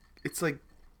 It's like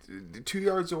 2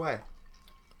 yards away.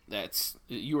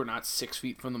 You are not 6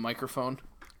 feet from the microphone.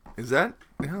 Is that?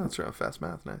 Yeah, that's right. Fast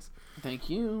math. Nice. Thank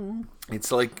you.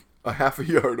 It's like a half a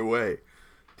yard away.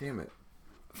 Damn it.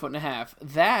 1.5 feet.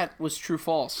 That was true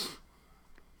false.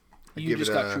 You give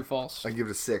just it got a- true false. I give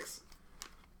it a 6.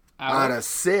 Out On of- a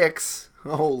 6?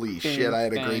 Holy shit! I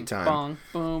had a bang, great time. Bong,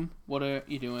 boom. What are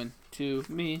you doing to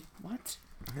me? What?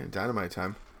 I had dynamite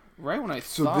time. Right when I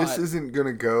So thought. this isn't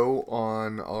gonna go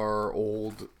on our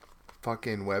old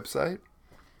fucking website.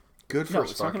 Good for No,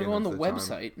 us it's not going to fucking go on the of time.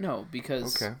 website. No,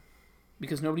 because Okay.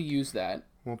 nobody used that.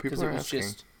 Well, Because people it are was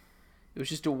asking. it was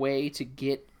just a way to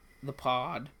get the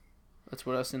pod. That's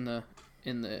what us in the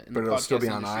But it'll still be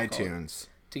podcast on industry call it. iTunes.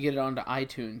 To get it onto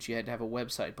iTunes, you had to have a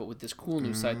website. But with this cool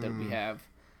new site that we have,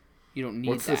 you don't need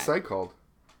What's that. the site called?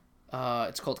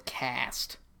 It's called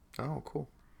Cast. Oh, cool.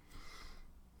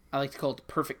 I like to call it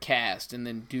Perfect Cast, and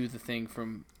then do the thing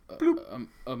from a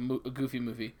Goofy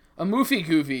movie. A Moofy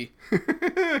Goofy.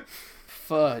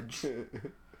 Fudge.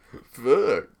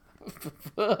 Fuck.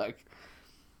 Fuck.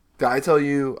 Did I tell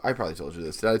you? I probably told you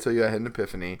this. Did I tell you I had an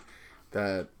epiphany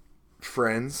that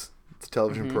Friends, the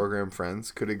television Mm-hmm. program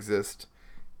Friends, could exist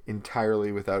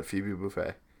entirely without Phoebe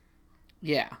Buffay?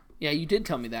 Yeah. Yeah, you did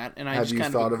tell me that, and I Have just you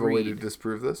kind thought of of a way to agreed.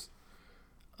 disprove this?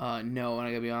 No, and I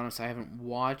gotta be honest, I haven't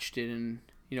watched it, and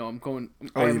I'm going.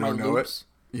 Oh, I have you my don't know loops.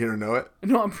 it? You don't know it?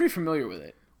 No, I'm pretty familiar with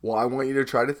it. Well, I want you to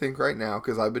try to think right now,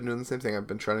 because I've been doing the same thing. I've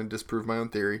been trying to disprove my own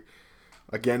theory.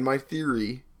 Again, my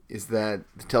theory is that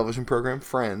the television program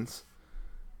Friends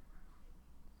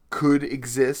could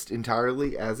exist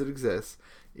entirely as it exists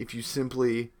if you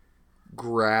simply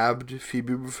grabbed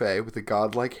Phoebe Buffay with a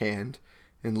godlike hand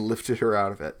and lifted her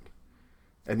out of it.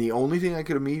 And the only thing I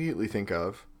could immediately think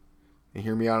of, and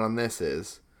hear me out on this,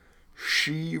 is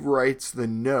she writes the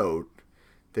note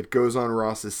that goes on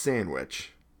Ross's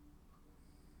sandwich.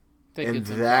 And gets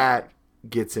him that fired.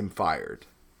 gets him fired.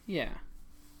 Yeah.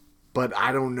 But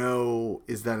I don't know,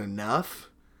 is that enough?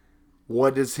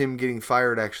 What does him getting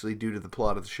fired actually do to the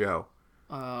plot of the show?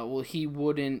 Well, he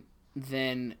wouldn't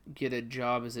then get a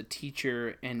job as a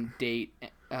teacher and date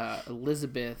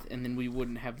Elizabeth, and then we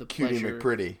wouldn't have the Cutie pleasure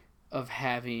McPretty. of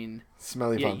having.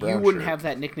 Smelly Yeah, Von Brown you wouldn't shirt. have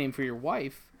that nickname for your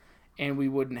wife, and we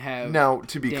wouldn't have. Now,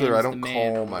 to be clear, I Dan's don't the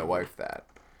man call or my whatever. wife that.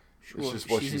 Well, It's just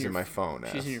what she's in your- my phone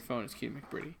as. She's in your phone as Cutie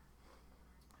McPretty,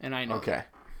 and I know. Okay.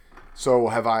 So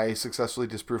have I successfully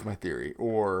disproved my theory?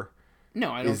 Or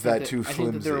No, I don't. Is think that too I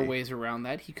think that there are flimsy? ways around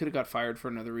that. He could have got fired for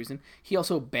another reason. He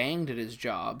also banged at his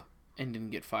job and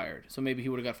didn't get fired, so maybe he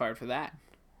would have got fired for that.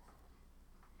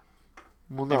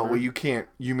 well, no, well, you can't.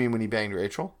 You mean when he banged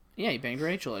Rachel? Yeah, he banged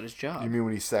Rachel at his job. You mean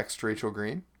when he sexed Rachel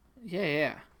Green?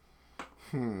 Yeah.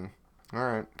 All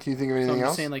right. Can you think of So I'm anything just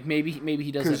else? saying, like maybe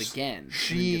he does that 'Cause again and then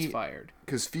she- gets fired.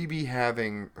 Because Phoebe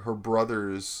having her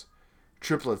brother's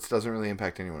triplets doesn't really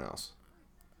impact anyone else.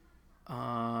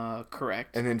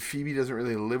 Correct. And then Phoebe doesn't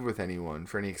really live with anyone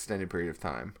for any extended period of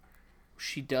time.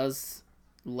 She does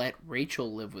let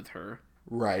Rachel live with her.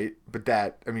 Right. But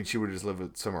that, I mean, she would just live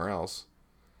with somewhere else,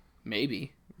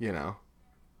 Maybe. you know.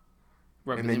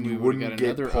 Right, And but then we you would've wouldn't got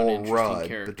get another Paul uninteresting Rudd,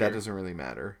 character. but that doesn't really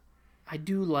matter. I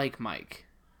do like Mike.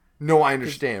 No, I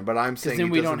understand, but I'm Because saying then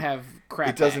it we don't doesn't- have crap.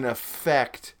 it doesn't back.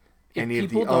 affect If any of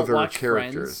people the don't other watch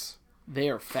characters. Friends, they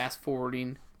are fast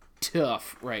forwarding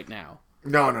tough right now.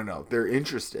 No. They're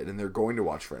interested and they're going to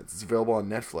watch Friends. It's available on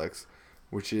Netflix,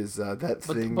 which is that thing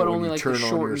but that when only you like the turn on your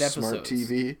shortened smart episodes.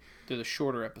 TV. They're the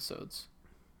shorter episodes.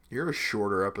 You're a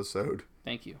shorter episode.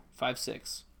 Thank you.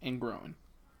 5-6 and growing.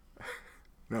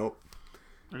 Nope.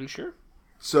 Are you sure?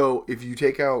 So if you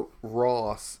take out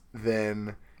Ross,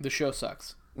 then The show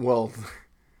sucks. well,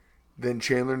 then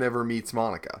Chandler never meets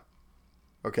Monica.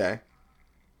 Okay.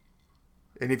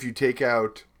 And if you take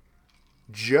out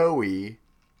Joey,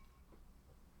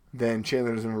 then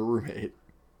Chandler doesn't have a roommate.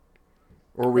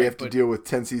 Or we Right, have to but- deal with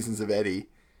 10 seasons of Eddie,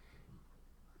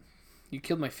 You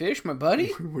killed my fish, my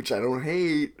buddy? which I don't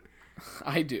hate.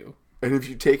 I do. And if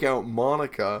you take out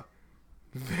Monica,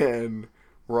 then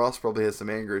Ross probably has some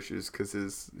anger issues because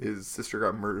his sister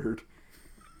got murdered.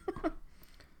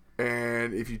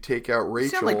 And if you take out You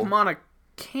Rachel... sound like Monica,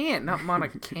 not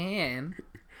Monica.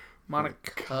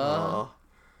 Monica.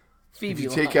 Phoebe. If you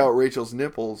will take help. out Rachel's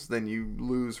nipples, then you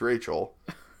lose Rachel.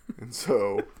 And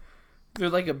so, They're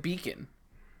like a beacon.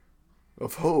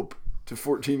 of hope to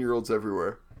 14-year-olds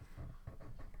everywhere.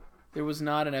 There was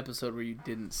not an episode where you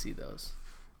didn't see those.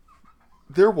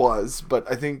 There was, but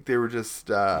I think they were just.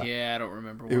 Yeah, I don't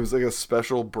remember. It was like a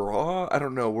special bra. I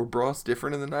don't know. Were bras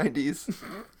different in the 90s?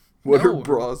 What are No.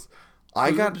 bras?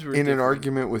 I got Boobs in were an different.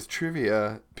 argument with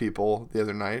trivia people the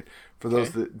other night. For those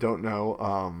Okay. that don't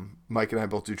know, Mike and I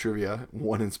both do trivia.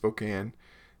 1 in Spokane,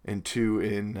 and 2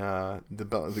 in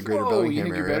the greater Whoa, Bellingham you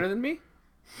think area. you're better than me?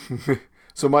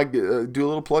 So, Mike, do a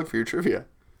little plug for your trivia.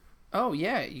 Oh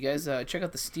yeah, you guys check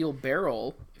out the Steel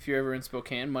Barrel if you're ever in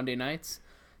Spokane. Monday nights,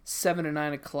 7 to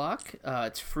 9 o'clock.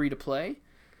 It's free to play.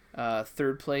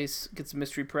 Third place gets a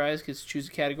mystery prize. Gets to choose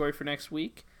a category for next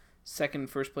week. Second and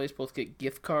first place both get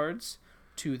gift cards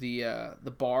to the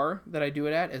bar that I do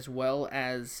it at, as well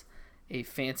as a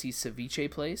fancy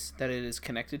ceviche place that it is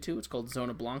connected to. It's called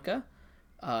Zona Blanca.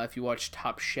 If you watch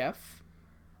Top Chef,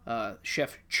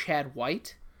 Chef Chad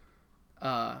White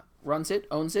runs it,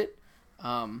 owns it.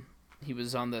 He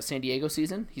was on the San Diego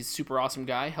season. He's a super awesome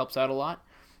guy, helps out a lot.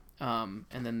 And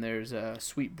then there's a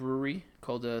sweet brewery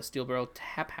called Steel Barrel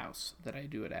Tap House that I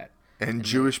do it at. And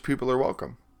Jewish people are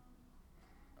welcome.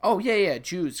 Oh, yeah,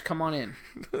 Jews, come on in.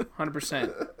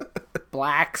 100%.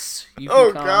 Blacks, you can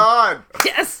Oh, come. God!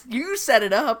 Yes, you set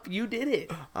it up. You did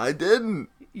it. I didn't.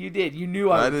 You did. You knew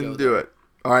I would didn't go do there. it.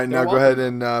 All right, now go ahead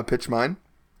and pitch mine.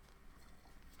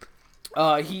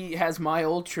 He has my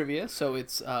old trivia, so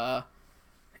it's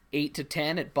 8 to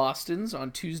 10 at Boston's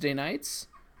on Tuesday nights.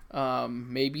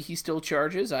 Maybe he still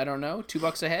charges. I don't know.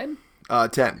 $2 a head,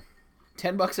 10.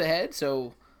 $10 a head.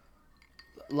 So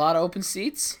a lot of open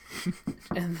seats,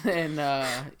 and then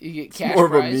you get cash More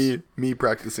of prize. a me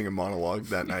practicing a monologue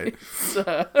that night.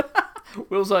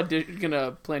 Will's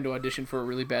gonna plan to audition for a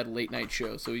really bad late night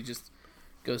show, so he just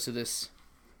goes to this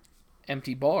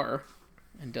empty bar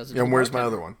and does it. And where's my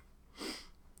other one?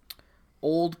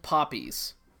 Old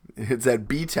Poppies. It's at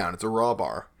B Town. It's a raw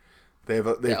bar. They have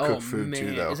cooked food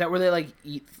too, though. Is that where they like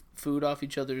eat food off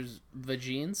each other's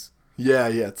vagines? Yeah.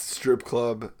 It's a strip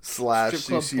club / Strip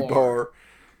club sushi bar. bar,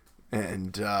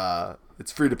 and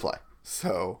it's free to play.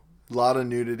 So a lot of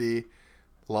nudity,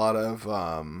 a lot of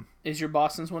Is your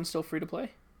Boston's one still free to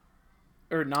play?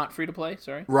 Or not free to play?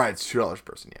 Sorry, right. It's $2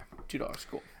 per person. Yeah. $2.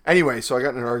 Cool. Anyway, so I got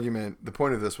in an argument. The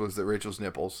point of this was that Rachel's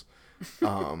nipples.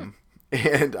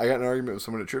 And I got in an argument with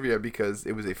someone at trivia because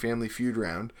it was a Family Feud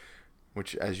round,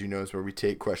 which, as you know, is where we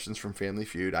take questions from Family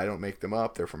Feud. I don't make them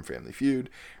up. They're from Family Feud.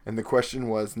 And the question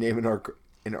was, name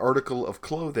an article of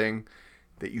clothing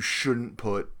that you shouldn't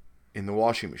put in the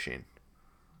washing machine.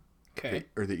 Okay.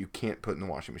 Or that you can't put in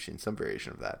the washing machine. Some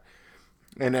variation of that.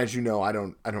 And as you know, I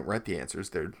don't write the answers.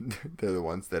 They're the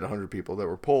ones that 100 people that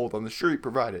were polled on the street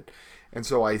provided. And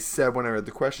so I said when I read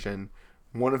the question,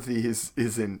 one of these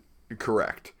isn't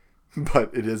correct,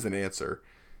 but it is an answer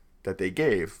that they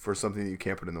gave for something that you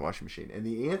can't put in the washing machine. And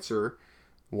the answer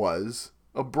was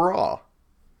a bra.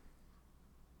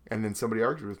 And then somebody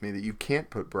argued with me that you can't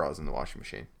put bras in the washing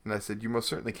machine. And I said, you most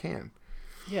certainly can.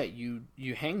 Yeah, you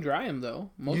hang dry them though.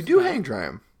 Most You of do the time. hang dry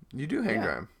them. You do hang Yeah.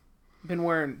 dry them. Been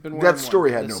wearing That story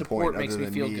one. had The no support point makes other me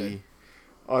than feel me, good.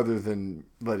 other than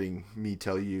letting me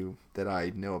tell you that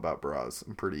I know about bras.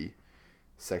 I'm pretty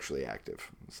sexually active,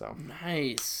 so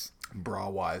Nice. bra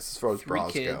wise, as far as 3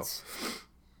 bras kids, go.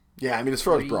 Yeah, I mean as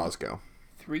far as 3 bras go.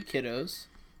 3 kiddos.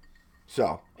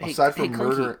 So Hey- aside hey, from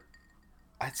Conky. murder,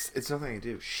 it's nothing I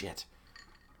do. Shit,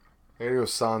 I gotta go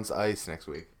Sans Ice next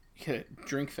week. You gotta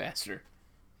drink faster.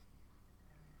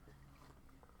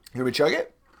 Can we chug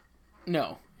it?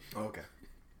 No. Oh, okay.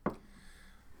 You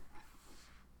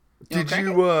Did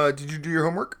wanna you did you do your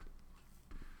homework?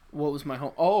 What was my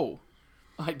home? Oh,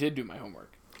 I did do my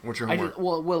homework. What's your I homework? did,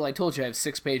 well, I told you I have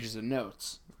 6 pages of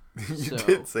notes. You so-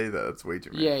 did say that. That's way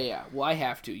too many. Yeah. Well, I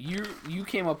have to. You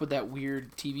came up with that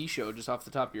weird TV show just off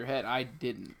the top of your head. I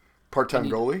didn't. Part-time I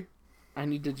need- goalie. I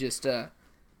need to just have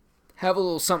a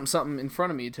little something in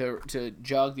front of me to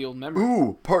jog the old memory.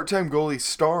 Ooh, part-time goalie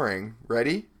starring.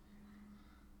 Ready?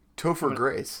 Topher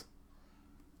Grace.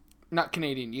 Not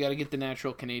Canadian. You got to get the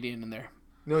natural Canadian in there.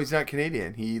 No, he's not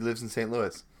Canadian. He lives in St.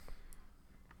 Louis.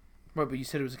 Right, but you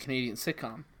said it was a Canadian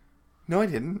sitcom. No, I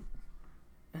didn't.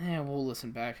 Yeah, we'll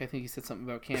listen back. I think you said something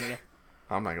about Canada.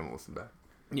 I'm not gonna listen back.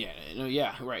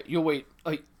 Yeah, right. You'll wait.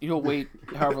 You'll wait.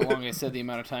 However long I said the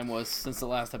amount of time was since the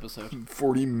last episode.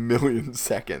 40 million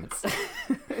seconds.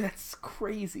 That's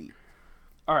crazy.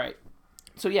 All right.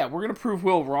 So yeah, we're gonna prove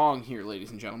Will wrong here,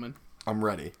 ladies and gentlemen. I'm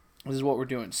ready. This is what we're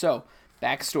doing. So,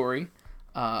 backstory: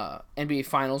 NBA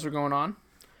Finals are going on.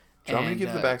 Do you want me to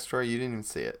and, give the backstory? You didn't even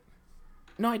see it.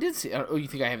 No, I did see it. Oh, you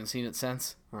think I haven't seen it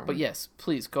since? But yes,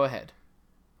 please go ahead.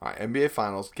 All right, NBA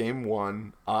Finals, Game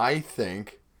 1. I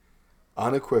think,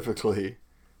 unequivocally,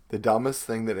 the dumbest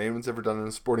thing that anyone's ever done in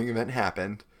a sporting event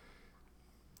happened.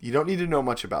 You don't need to know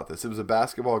much about this. It was a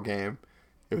basketball game.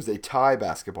 It was a tie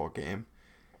basketball game.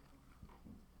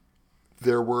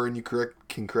 There were, and you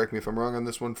can correct me if I'm wrong on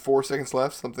this one, 4 seconds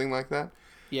left, something like that.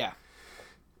 Yeah.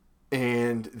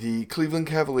 And the Cleveland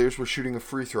Cavaliers were shooting a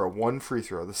free throw, one free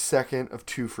throw, the second of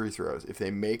 2 free throws. If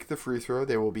they make the free throw,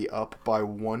 they will be up by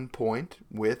 1 point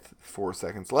with 4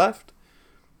 seconds left.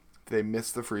 If they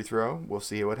miss the free throw, we'll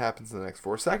see what happens in the next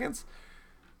 4 seconds.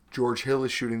 George Hill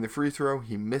is shooting the free throw.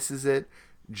 He misses it.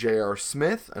 J.R.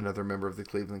 Smith, another member of the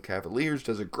Cleveland Cavaliers,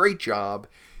 does a great job.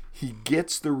 He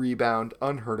gets the rebound,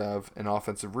 unheard of, an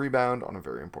offensive rebound on a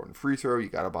very important free throw. You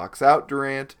got to box out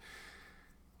Durant.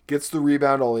 Gets the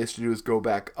rebound. All he has to do is go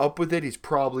back up with it. He's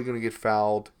probably going to get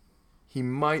fouled. He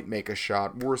might make a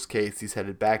shot. Worst case, he's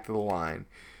headed back to the line.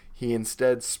 He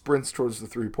instead sprints towards the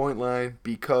three-point line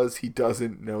because he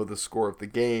doesn't know the score of the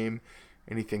game,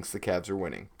 and he thinks the Cavs are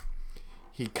winning.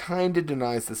 He kind of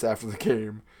denies this after the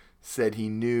game. Said he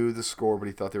knew the score, but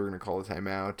he thought they were going to call a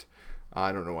timeout.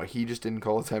 I don't know why he just didn't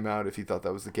call a timeout if he thought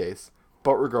that was the case.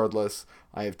 But regardless,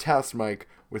 I have tasked Mike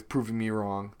with proving me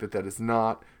wrong that is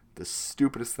not the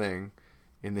stupidest thing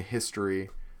in the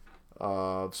history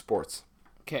of sports.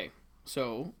 Okay,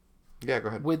 so yeah, go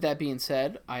ahead. With that being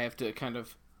said, I have to kind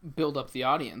of build up the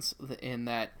audience in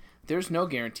that there's no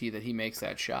guarantee that he makes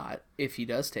that shot if he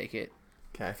does take it.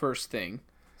 Okay. First thing.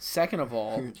 Second of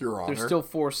all, there's still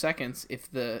 4 seconds.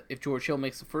 If George Hill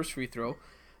makes the first free throw,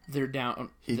 they're down.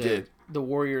 The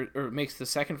Warriors makes the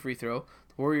second free throw.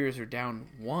 The Warriors are down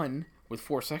 1 with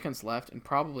 4 seconds left and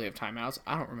probably have timeouts.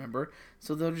 I don't remember.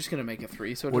 So they're just gonna make a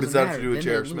 3. So what does that have to do with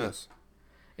J.R. Smith?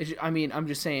 I'm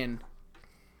just saying.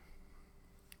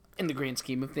 In the grand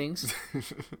scheme of things,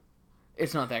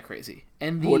 it's not that crazy.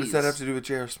 And what does that have to do with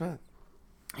J.R. Smith?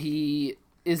 He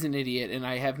is an idiot, and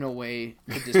I have no way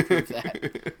to disprove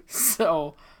that.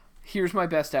 So, here's my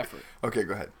best effort. Okay,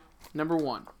 go ahead. Number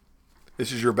 1.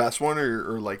 This is your best one,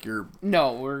 or like your...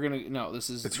 No, this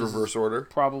is... It's reverse order?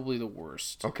 Probably the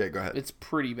worst. Okay, go ahead. It's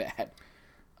pretty bad.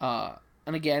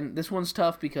 And again, this one's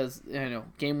tough because,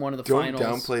 game 1 of the finals...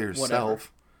 Don't downplay yourself. Whatever.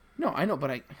 No, I know, but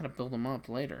I gotta build them up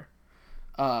later.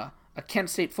 A Kent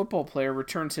State football player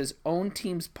returns his own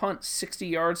team's punt 60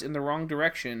 yards in the wrong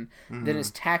direction, then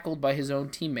is tackled by his own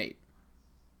teammate.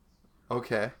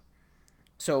 Okay.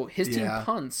 So his team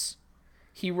punts,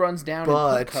 he runs down in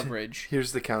punt coverage.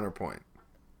 Here's the counterpoint.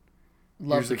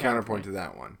 Here's the counterpoint to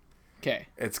that one. Okay.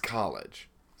 It's college.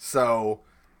 So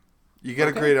you got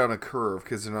to grade on a curve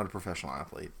because they're not a professional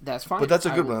athlete. That's fine. But that's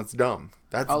a good one. That's dumb.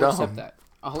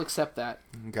 I'll accept that.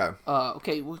 Okay.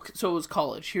 Okay, so it was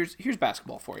college. Here's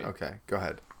basketball for you. Okay, go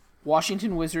ahead.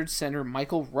 Washington Wizards center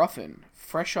Michael Ruffin,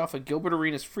 fresh off a Gilbert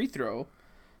Arenas free throw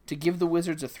to give the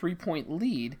Wizards a 3-point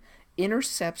lead,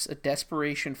 intercepts a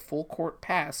desperation full-court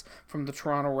pass from the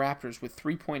Toronto Raptors with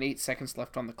 3.8 seconds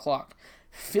left on the clock.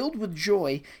 Filled with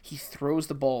joy, he throws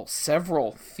the ball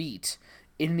several feet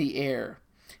in the air.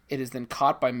 It is then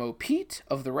caught by Mo Pete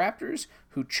of the Raptors,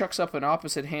 who chucks up an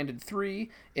opposite-handed 3.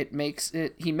 He makes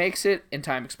it, and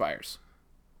time expires.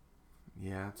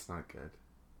 Yeah, it's not good.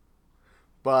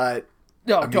 But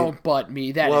no, don't butt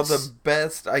me. The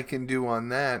best I can do on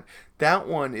that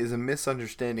one is a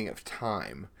misunderstanding of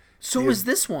time. So is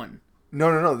this one.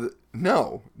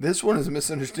 No. This one is a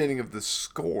misunderstanding of the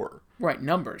score. Right,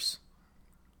 numbers.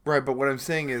 Right, but what I'm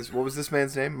saying is, what was this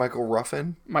man's name? Michael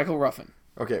Ruffin? Michael Ruffin.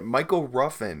 Okay, Michael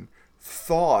Ruffin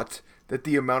thought that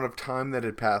the amount of time that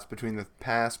had passed between the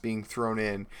pass being thrown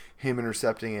in, him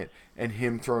intercepting it, and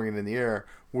him throwing it in the air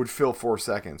would fill 4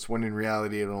 seconds, when in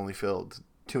reality it only filled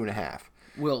 2.5.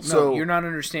 Will, no, you're not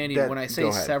understanding. When I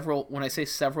say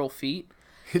several feet,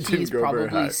 he's probably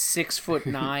 6'9",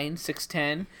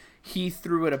 6'10". He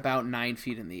threw it about 9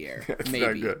 feet in the air. That's maybe.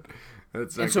 Not good.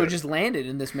 That's not and so good. It just landed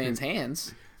in this man's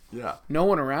hands. Yeah. No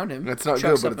one around him. That's not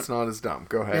good, but it's not as dumb.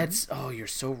 Go ahead. You're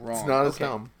so wrong. It's not as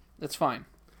dumb. That's fine.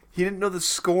 He didn't know the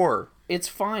score. It's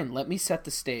fine. Let me set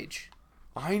the stage.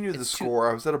 I knew the score.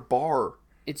 I was at a bar.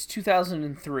 It's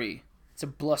 2003. It's a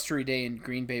blustery day in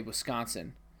Green Bay,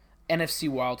 Wisconsin. NFC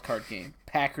wildcard game.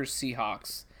 Packers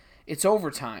Seahawks. It's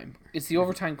overtime. It's the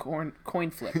overtime coin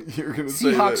flip. You're gonna Seahawks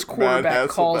say that quarterback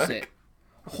calls it.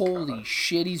 Holy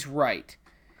shit, he's right.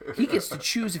 He gets to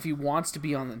choose if he wants to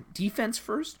be on the defense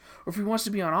first or if he wants to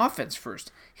be on offense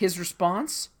first. His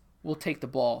response, we'll take the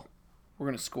ball. We're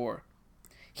going to score.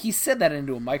 He said that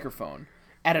into a microphone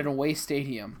at an away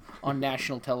stadium on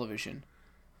national television.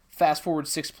 Fast forward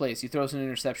 6 plays. He throws an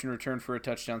interception return for a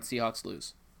touchdown. Seahawks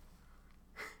lose.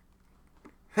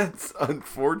 That's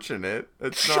unfortunate.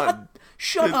 Shut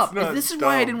up. This is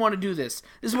why I didn't want to do this.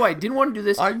 This is why I didn't want to do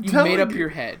this. You made up your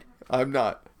head. I'm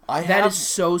not. That is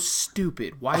so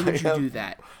stupid. Why would you do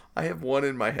that? I have one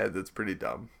in my head that's pretty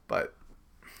dumb, but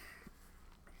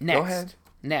Next. go ahead.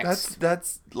 Next.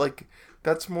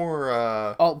 That's more.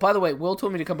 Oh, by the way, Will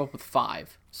told me to come up with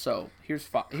 5. So here's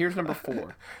 5. Here's number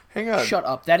 4. Hang on. Shut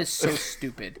up. That is so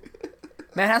stupid.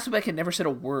 Matt Hasselbeck had never said a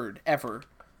word ever,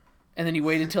 and then he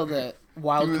waited until the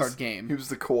wild card game. He was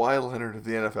the Kawhi Leonard of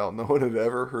the NFL. No one had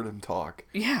ever heard him talk.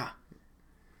 Yeah.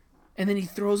 And then he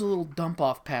throws a little dump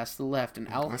off pass to the left, and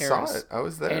Al I Harris saw it. I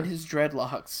was there. and his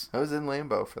dreadlocks I was in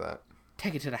Lambeau for that.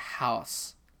 take it to the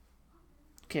house.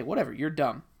 Okay, whatever. You're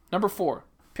dumb. Number 4.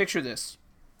 Picture this.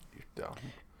 You're dumb.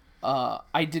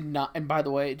 I did not, and by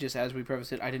the way, just as we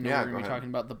preface it, I didn't know Yeah, we were going to go be ahead. talking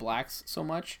about the blacks so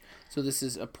much, so this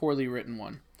is a poorly written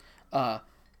one.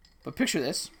 But picture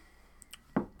this.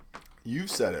 You've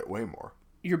said it way more.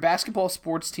 Your basketball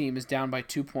sports team is down by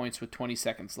 2 points with 20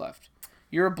 seconds left.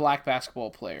 You're a black basketball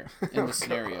player in this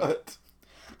scenario. What?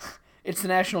 It's the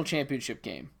national championship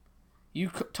game. You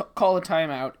call a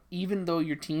timeout even though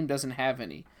your team doesn't have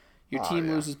any. Your team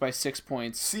yeah. loses by 6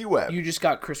 points. C-Web. You just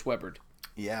got Chris Webbered.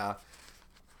 Yeah.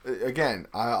 Again,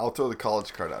 I'll throw the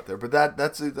college card out there, but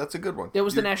that's a good one. It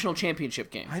was the national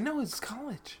championship game. I know it's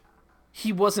college,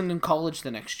 He wasn't in college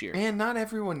the next year. and not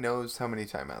everyone knows how many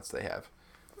timeouts they have.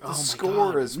 The Oh my score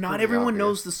God. is not pretty everyone obvious.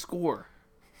 knows the score.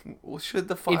 Well, should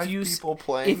the 5 people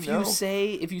playing if know? you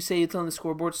say it's on the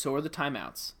scoreboard, so are the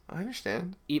timeouts. I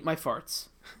understand. Eat my farts.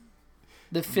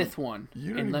 The 5th one,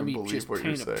 you don't and let even me believe just what you're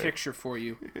paint a saying. picture for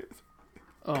you.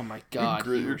 Oh my You God!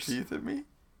 grit your here's- teeth at me.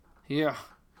 Yeah.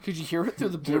 Could you hear it through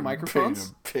the blue Paint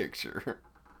microphones? a picture.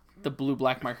 The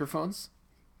blue-black microphones?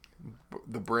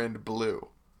 The brand blue,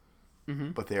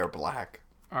 but they are black.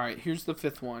 All right, here's the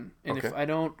 5th one. And if Okay. I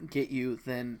don't get you,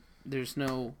 then there's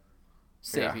no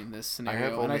saving this scenario.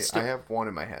 I have one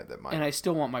in my head that might. and I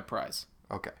still want my prize.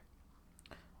 Okay.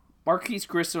 Marquise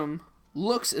Grissom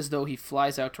looks as though he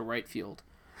flies out to right field.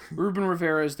 Ruben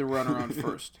Rivera is the runner on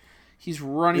first. He's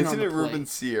running Isn't on the it plate. Ruben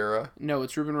Sierra? No,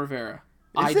 it's Ruben Rivera.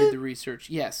 I Is did it? the research.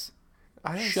 Yes.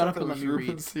 I Shut up thought and it let was me Ruben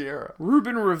read. Sierra.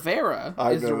 Ruben Rivera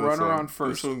I is know the this runner one. on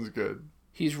first. This one's good.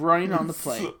 He's running on the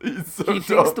plate. He's so He dumb.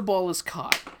 thinks the ball is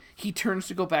caught. He turns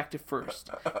to go back to first.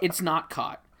 It's not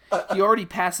caught. He already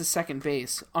passes second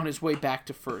base on his way back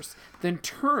to first, then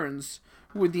turns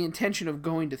with the intention of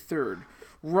going to third,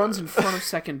 runs in front of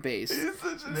second base, He's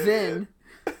such an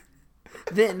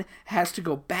then has to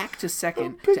go back to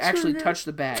second I'm to actually picturing it. touch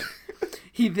the bag.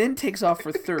 He then takes off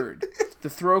for third. The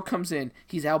throw comes in.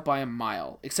 He's out by a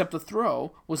mile. Except the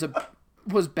throw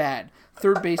was bad.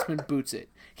 Third baseman boots it.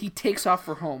 He takes off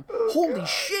for home. Holy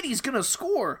shit, he's gonna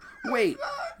score! Wait,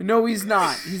 no, he's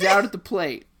not. He's out at the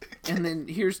plate. And then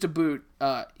here's to boot.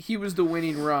 He was the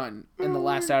winning run in the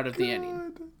last out of the inning.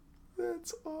 God,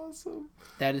 that's awesome.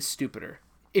 That is stupider.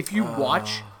 If you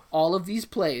watch all of these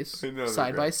plays I know, they're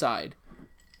side by great. side,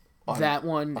 that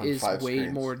one on is 5 way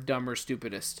screens. more dumb or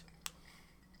stupidest.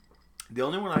 The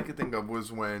only one I could think of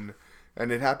was when,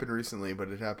 and it happened recently, but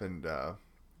it happened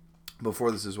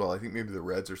before this as well. I think maybe the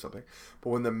Reds or something. But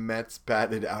when the Mets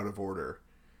batted out of order,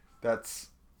 that's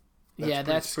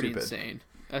That's pretty stupid. insane.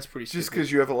 That's pretty Just stupid.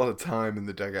 because you have a lot of time in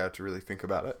the dugout to really think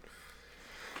about it.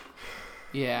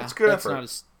 Yeah, It's good that's effort. not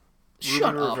as.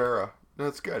 Shut Ruben up. Rivera. No,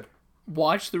 it's good.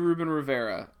 Watch the Ruben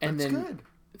Rivera and It's then good.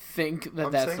 think that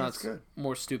I'm that's saying not it's good.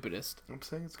 more stupidest. I'm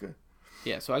saying it's good.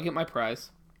 Yeah, so I get my prize.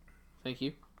 Thank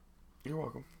you. You're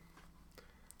welcome.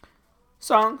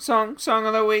 Song of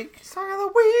the week. Song of the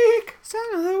week Song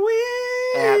of the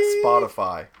week. at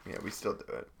Spotify. Yeah, we still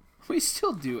do it. We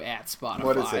still do at Spotify.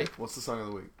 What is it? What's the song of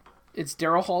the week? It's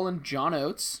Daryl Hall and John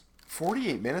Oates.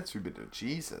 48 minutes we've been doing.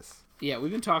 Jesus. Yeah,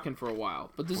 we've been talking for a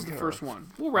while, but this is the gotta- first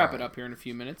one. We'll wrap it Alright. up here in a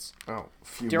few minutes. Oh, a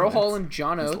few Daryl minutes. Hall and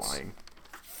John He's Oates lying.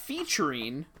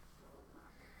 featuring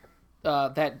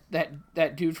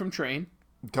that dude from Train.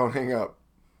 Don't hang up.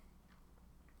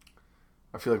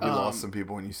 I feel like we Um, lost some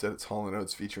people when you said it's Hall &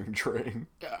 Oates featuring Train.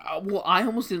 Well, I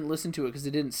almost didn't listen to it because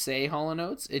it didn't say Hall and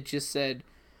Oates. It just said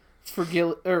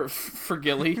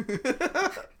Forgilly.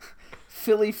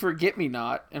 Philly Forget Me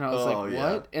Not, and I was Oh, like,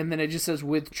 yeah. what? And then it just says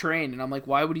with Train, and I'm like,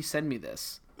 why would he send me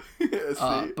this? See?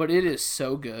 But it is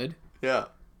so good. Yeah.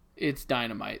 It's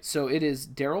dynamite. So it is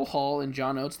Daryl Hall and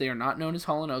John Oates. They are not known as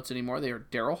Hall and Oates anymore. They are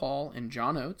Daryl Hall and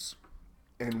John Oates.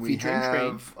 And we Featuring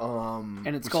Train. have,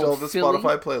 And it's we called still have the Philly.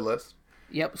 Spotify playlist.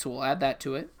 Yep. So we'll add that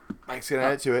to it. Mike's going to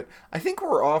add it to it. I think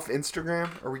we're off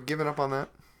Instagram. Are we giving up on that?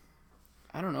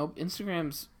 I don't know.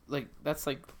 Instagram's like that's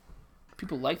like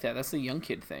people like that. That's the young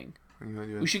kid thing.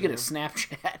 We should get a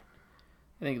Snapchat. I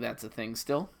think that's a thing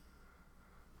still.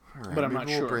 All right, but I'm maybe not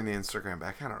we'll sure. bring the Instagram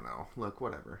back. I don't know. Look,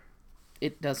 whatever.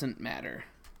 It doesn't matter.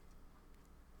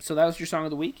 So that was your song of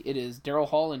the week. It is Daryl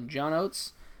Hall and John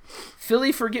Oates.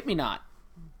 Philly Forget Me Not.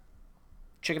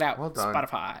 Check it out. Well done.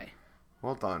 Spotify.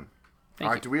 Well done. Thank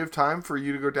All right, you. do we have time for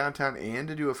you to go downtown and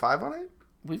to do a 5 on it?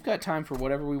 We've got time for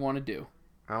whatever we want to do.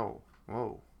 Oh,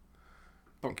 whoa.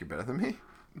 Think you're better than me?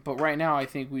 But right now, I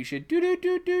think we should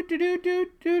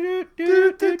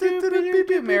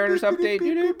Mariners update.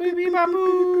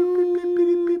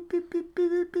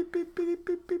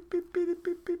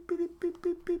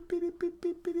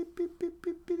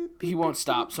 He won't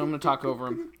stop, so I'm going to talk over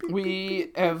him. We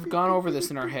have gone over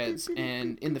this in our heads,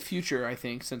 and in the future, I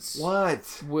think, since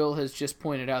What? Will has just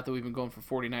pointed out that we've been going for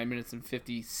 49 minutes and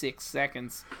 56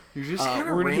 seconds, You're just kind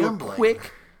of we're going to do rambling.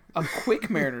 a quick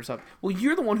Mariners up. Well,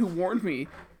 you're the one who warned me.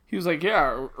 He was like,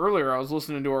 "Yeah, earlier I was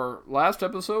listening to our last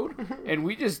episode, and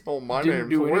we just my didn't name's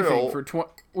do anything Will." for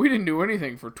we didn't do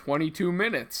anything for 22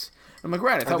 minutes." I'm like,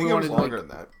 "Right, I I thought think we it was wanted to longer like,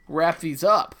 than that. wrap these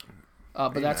up."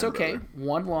 But that's Amen, okay. brother.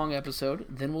 One long episode,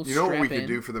 then we'll You know what we strap could in.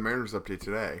 do for the Mariners update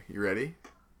today? You ready?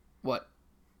 What?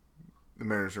 The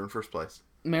Mariners are in first place.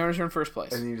 Mariners are in first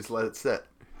place. And you just let it sit.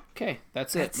 Okay,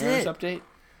 that's it. That's Mariners it. update.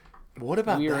 What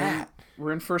about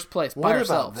We're in first place by What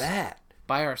ourselves. about that?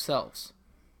 By ourselves.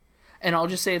 And I'll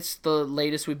just say it's the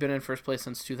latest we've been in first place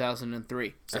since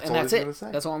 2003. That's and all that's he's it. gonna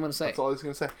say. That's all I'm going to say. That's all I was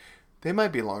going to say. They might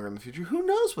be longer in the future. Who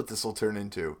knows what this will turn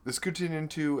into? This could turn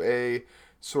into a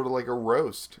sort of like a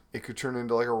roast. It could turn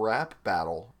into like a rap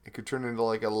battle. It could turn into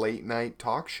like a late night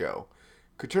talk show.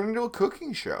 It could turn into a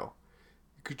cooking show.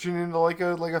 It could turn into like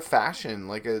a fashion,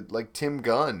 like Tim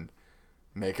Gunn.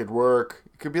 Make it work.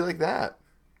 It could be like that.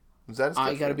 Was that his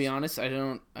I got to catchphrase? be honest.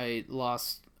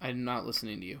 I'm not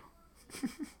listening to you.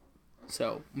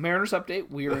 So, Mariners update.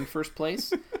 We are in first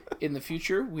place. In the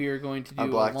future, we are going to do I a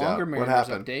blacked longer out. What Mariners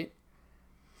happened? update.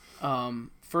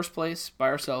 First place by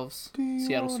ourselves. Do you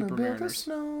Seattle wanna Super build a Mariners.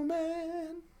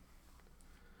 snowman?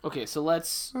 Okay, so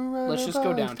let's Right just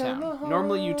go above downtown. the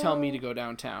Normally you tell me hall. to go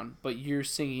downtown, but you're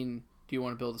singing "Do You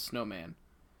Want to Build a Snowman?"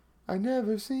 I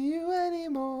never see you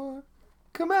anymore.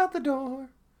 Come out the door.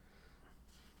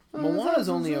 Moana's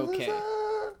only okay.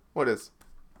 What is?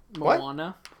 What?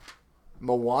 Moana?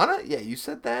 Moana? Yeah, you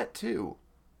said that too.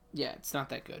 Yeah, it's not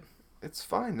that good. It's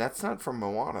fine. That's not from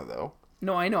Moana, though.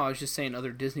 No, I know. I was just saying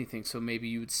other Disney things, so maybe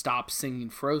you would stop singing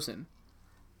Frozen.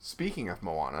 Speaking of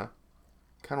Moana,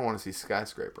 kind of want to see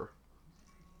Skyscraper.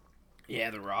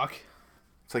 Yeah, The Rock.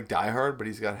 It's like Die Hard, but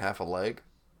he's got half a leg.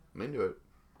 I'm into it.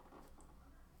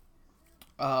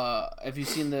 Have you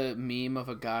seen the meme of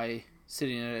a guy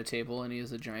sitting at a table and he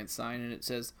has a giant sign and it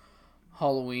says,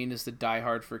 "Halloween is the Die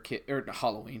Hard for kid," or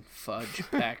Halloween, fudge,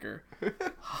 Packer.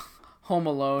 Home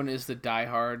Alone is the Die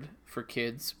Hard for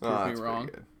kids. Prove me that's wrong.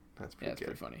 pretty good. That's Yeah, pretty it's good.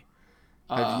 pretty funny.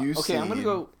 Have you okay, I'm gonna seen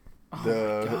go.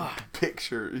 the God.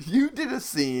 picture? You did a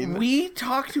scene. We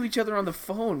talk to each other on the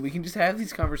phone. We can just have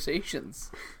these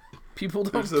conversations. People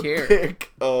don't There's a care.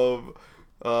 pic of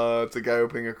it's a guy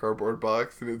opening a cardboard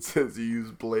box and it says you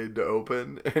use Blade to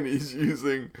open and he's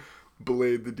using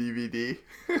Blade the DVD.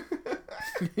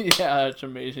 Yeah, that's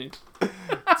amazing.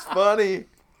 It's funny.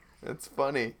 It's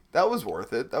funny. That was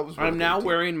worth it. That was worth I'm now it.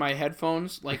 wearing my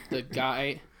headphones like the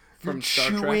guy from You're Star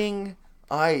Trek. chewing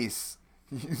ice.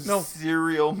 You No.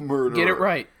 serial murderer. Get it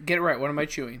right. Get it right. What am I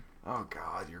chewing? Oh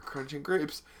God, you're crunching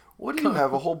grapes. What do you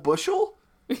have? A whole bushel?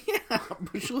 Yeah,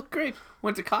 bushel of grapes.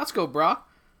 Went to Costco, brah.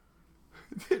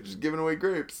 They're just giving away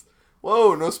grapes.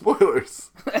 Whoa, no spoilers.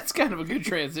 That's kind of a good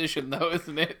transition, though,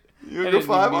 isn't it? You I gonna go didn't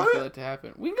 5 even mean on for it? that to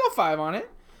happen. We can go 5 on it.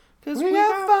 Because We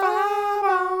got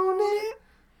 5 on it.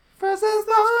 First is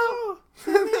long.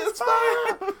 It's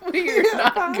 5. We're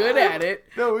not good at it.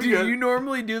 No, we do good. you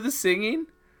normally do the singing?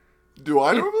 Do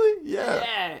I normally? Yeah.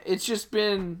 Yeah, it's just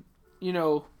been,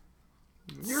 You're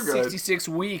good. 66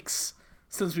 weeks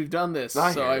since we've done this.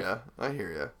 I so hear ya. I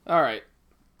hear ya. All right.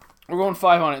 We're going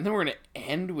 5 on it, and then we're going to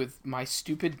end with my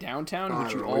stupid downtown, I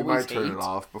which don't you know, we always might turn hate. it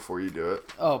off before you do it.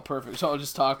 Oh, perfect. So I'll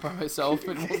just talk by myself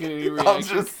and we'll get any I'll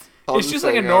reaction. I'll It's just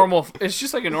like a hang out. normal. It's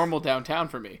just like a normal downtown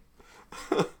for me.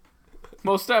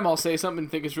 Most of the time, I'll say something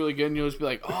and think it's really good, and you'll just be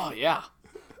like, "Oh yeah,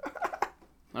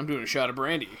 I'm doing a shot of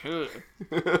brandy." Ugh.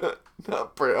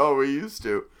 Oh, we used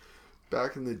to.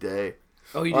 Back in the day.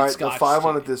 Oh, you did All right, scotch. the 5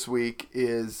 on today. it this week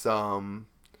is the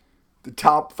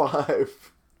top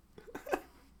 5,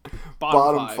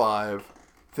 bottom 5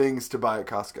 things to buy at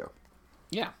Costco.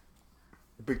 Yeah,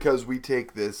 Because we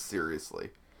take this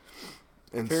seriously.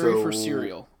 And very so, for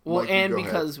cereal. Well, Mikey, and go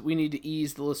because we need to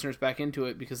ease the listeners back into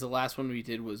it, because the last one we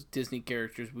did was Disney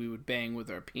characters we would bang with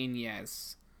our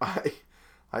piñas.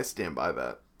 I stand by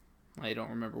that. I don't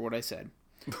remember what I said.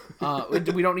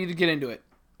 We don't need to get into it.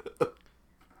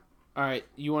 All right,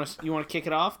 you want to kick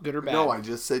it off? Good or bad? No, I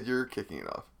just said you're kicking it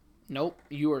off. Nope,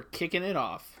 you are kicking it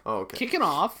off. Oh, okay. Kicking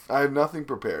off. I have nothing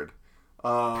prepared.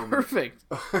 Perfect.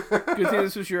 Good thing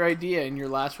this was your idea and your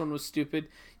last one was stupid.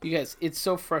 You guys, it's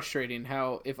so frustrating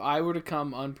how if I were to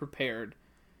come unprepared,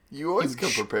 You always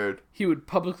come prepared. he would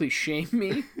publicly shame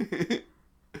me.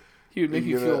 He would make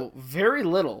me feel very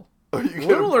little.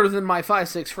 Littler than my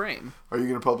 5'6" frame. Are you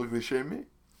gonna publicly shame me?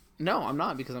 No, I'm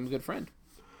not, because I'm a good friend.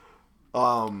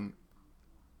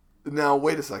 Now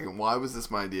wait a second. Why was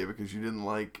this my idea? Because you didn't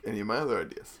like any of my other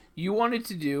ideas. You wanted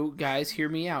to do, guys, hear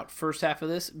me out. First half of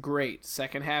this, great.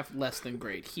 Second half, less than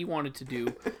great. He wanted to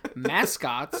do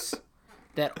mascots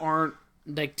that aren't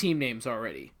like team names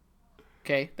already.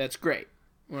 Okay, that's great.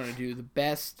 We want to do the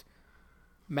best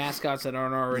mascots that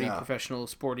aren't already professional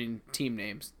sporting team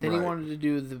names. Then he wanted to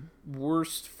do the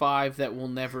worst 5 that will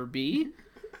never be,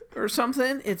 or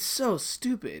something. It's so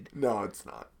stupid. No, it's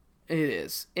not. It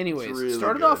is. Anyways, really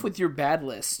start it good. off with your bad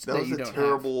list that you don't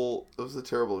have. That was a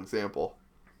terrible example.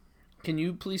 Can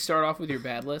you please start off with your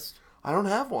bad list? I don't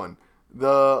have one.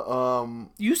 The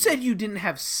You said you didn't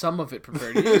have some of it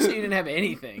prepared. You didn't say you didn't have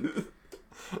anything.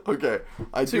 Okay,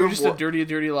 So you're just a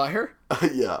dirty liar?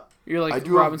 Yeah. You're like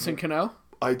Robinson Cano?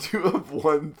 I do have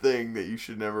one thing that you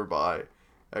should never buy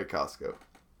at Costco.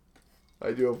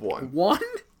 I do have one. One?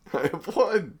 I have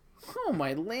one. Oh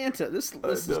my Lanta, this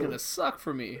is gonna suck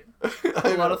for me. Put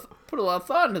Put a lot of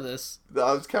thought into this.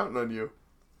 I was counting on you.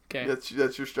 Okay. That's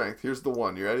your strength. Here's the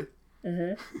one. You ready?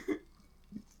 Mm-hmm.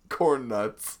 Corn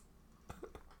nuts.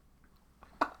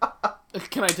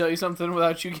 Can I tell you something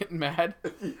without you getting mad?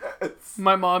 Yes.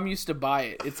 My mom used to buy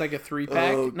it. It's like a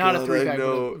 3-pack. Oh, Not God, a 3-pack, but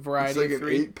I a variety it's like of an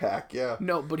 3. 8-pack, yeah.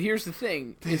 No, but here's the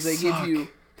thing: is suck.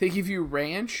 they give you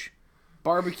ranch,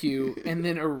 barbecue, and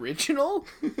then original.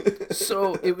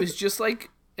 So it was just like,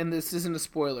 and this isn't a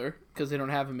spoiler because they don't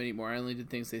have them anymore. I only did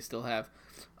things they still have.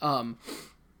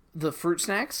 The fruit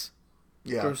snacks.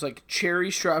 Yeah. There was like cherry,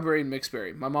 strawberry, and mixed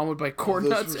berry. My mom would buy corn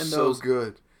nuts, and so those.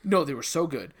 good. No, they were so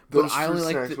good. Those but I fruit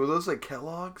only snacks, like. were those like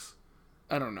Kellogg's?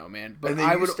 I don't know, man. But And they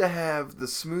I used would. to have the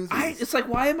smoothies. It's like,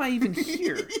 why am I even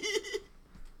here?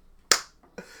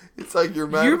 It's like you're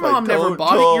mad Your if I mom never don't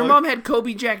bought it. talk. Your mom had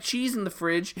Kobe Jack cheese in the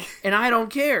fridge, and I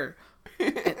don't care.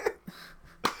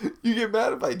 You get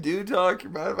mad if I do talk.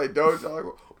 You're mad if I don't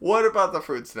talk. What about the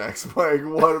fruit snacks, Mike?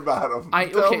 What about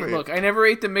them? Tell me. Look, I never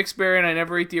ate the mixed berry, and I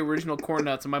never ate the original corn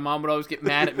nuts, and my mom would always get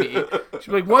mad at me. She'd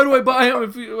be like, "Why do I buy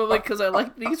them?" Because I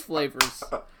like these flavors.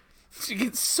 She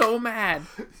gets so mad.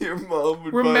 Your mom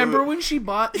would Remember when she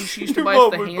used to your buy mom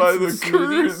us the would buy the Hanson smoothies?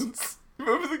 currants.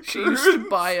 Remember the She used to currants?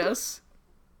 buy us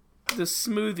the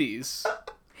smoothies,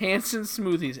 Hanson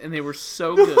smoothies, and they were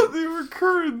so good. They were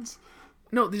currants.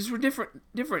 No, these were different.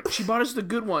 She bought us the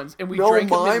good ones, and we No, drank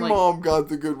them my in, like, mom got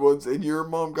the good ones, and your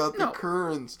mom got the No.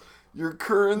 currants. Your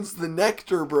currants, the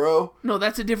nectar, bro. No,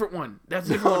 that's a different one. That's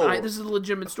a different one. No. This is a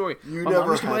legitimate story. You My never mom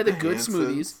used to buy had the the good Hansons?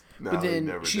 smoothies, No, but you then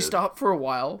never she did. stopped for a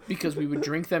while because we would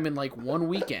drink them in like one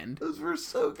weekend, Those were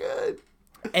so good.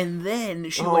 and then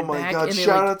she Oh went my back god! and they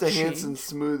Shout like out to changed. Hanson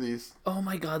smoothies. Oh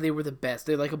my god, they were the best.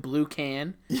 They're like a blue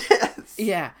can. Yes.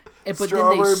 Yeah, but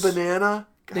Strawberry then banana.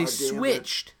 they God damn it.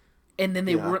 switched, and then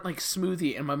they Yeah. weren't like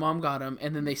smoothie. And my mom got them,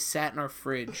 and then they sat in our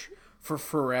fridge for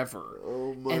forever.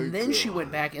 Oh my And then she God.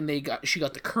 went back and she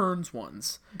got the Kearns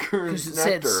ones Currants because it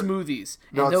said nectar. smoothies,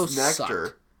 and No, it's those nectar.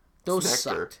 sucked. Those It's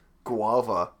nectar. sucked.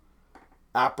 Guava.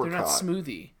 They're Apricot. not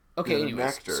smoothie. Okay, Yeah, they're anyways.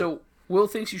 nectar. So Will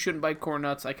thinks you shouldn't buy corn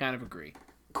nuts. I kind of agree.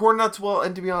 Corn nuts, well,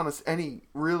 and to be honest,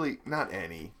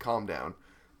 calm down.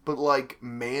 But like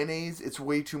mayonnaise, it's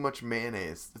way too much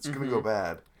mayonnaise. It's gonna go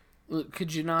bad. Look,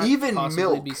 could you not Even possibly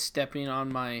milk. be stepping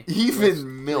on my Even list,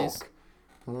 milk. please?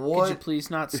 What? Could you please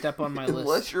not step on my Unless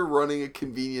list? you're running a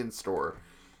convenience store.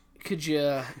 Could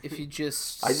you, if you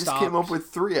just I just came up with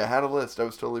 3. I had a list. I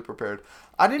was totally prepared.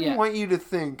 I didn't Yeah. want you to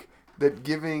think that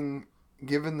given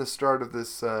the start of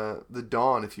this, the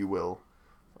dawn, if you will,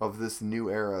 of this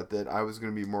new era, that I was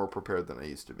going to be more prepared than I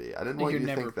used to be. I didn't want You're you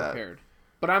to never think that. prepared.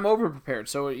 But I'm over prepared.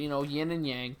 So, yin and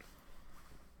yang.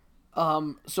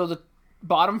 So the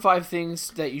bottom 5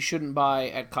 things that you shouldn't buy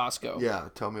at Costco. Yeah,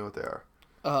 tell me what they are.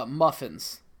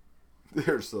 Muffins.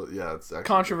 They're so it's actually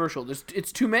Controversial.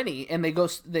 It's too many, and they go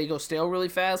stale really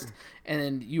fast, and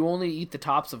then you only eat the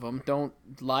tops of them. Don't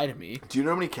lie to me. Do you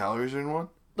know how many calories are in one?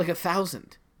 Like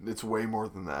 1,000. It's way more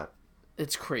than that.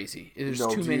 It's crazy. There's No,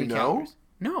 too do many you know? calories.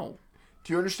 No,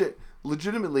 Do you understand?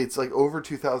 Legitimately, it's like over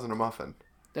 2,000 a muffin.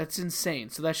 that's insane.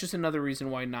 So that's just another reason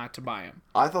why not to buy them.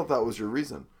 I thought that was your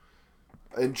reason.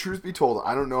 And truth be told,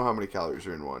 I don't know how many calories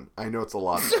are in one. I know it's a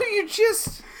lot. So you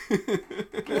just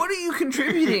what are you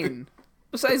contributing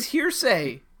besides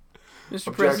hearsay,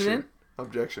 Mr. President?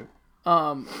 Objection.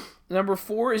 Number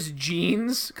 4 is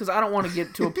jeans, because I don't want to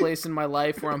get to a place in my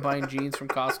life where I'm buying jeans from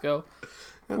Costco.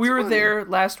 we were funny. there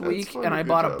last That's week, funny. and I Good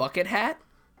bought a job. bucket hat.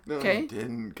 No, Okay. you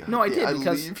didn't. God No, I did, damn,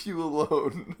 because- leave you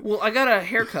alone. Well, I got a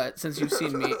haircut since you've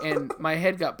seen me, and my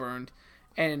head got burned,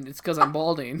 and it's because I'm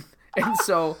balding, and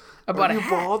so I bought Are a you hat.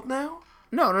 bald now?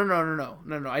 No.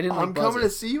 I didn't I'm like buzz coming it. to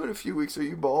see you in a few weeks. Are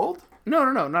you bald? No,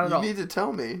 not at You all. need to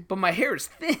tell me. But my hair is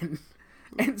thin,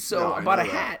 and so No, I I bought a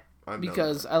know that. hat I know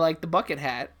because I like the bucket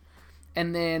hat,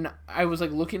 and then I was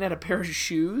like looking at a pair of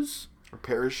shoes. A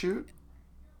parachute?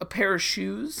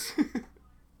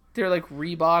 They're like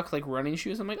Reebok, like running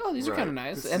shoes. I'm like, oh, these are kind of Right.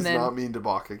 nice. This And does then not mean to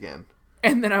balk again.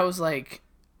 And then I was like,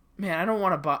 man, I don't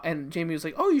want to buy. And Jamie was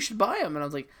like, oh, you should buy them. And I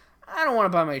was like, I don't want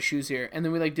to buy my shoes here. And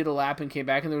then we like did a lap and came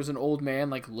back, and there was an old man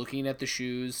like looking at the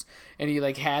shoes, and he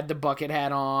like had the bucket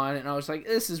hat on, and I was like,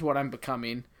 this is what I'm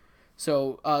becoming.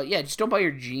 So yeah, just don't buy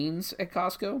your jeans at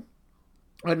Costco.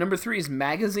 Number 3 is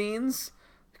magazines,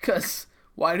 because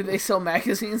why do they sell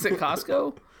magazines at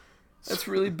Costco? That's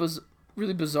really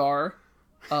bizarre.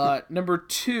 Number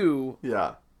 2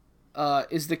 Yeah.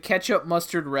 is the ketchup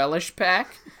mustard relish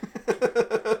pack.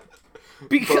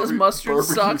 Because mustard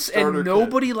barbecue sucks starter and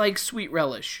nobody likes sweet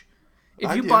relish. If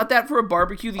I you do. bought that for a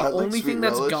barbecue, the I like only sweet thing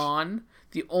that's relish. gone,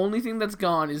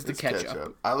 is the It's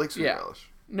ketchup. I like sweet Yeah. relish.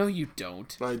 No, you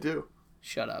don't. I do.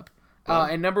 Shut up.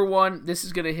 And number 1, this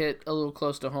is gonna hit a little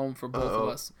close to home for both of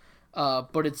us.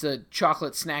 But it's a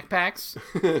chocolate snack packs.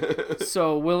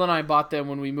 So Will and I bought them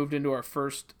when we moved into our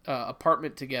first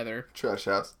apartment together. Trash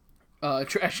house.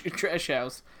 Trash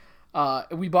house.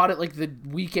 We bought it like the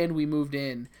weekend we moved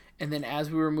in, and then as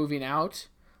we were moving out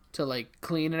to like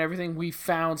clean and everything, we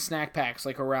found snack packs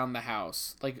like around the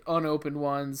house, like unopened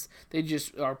ones.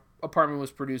 Our apartment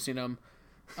was producing them.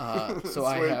 So It's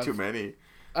I way have too many.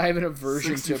 I have an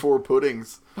aversion 64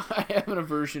 puddings. I have an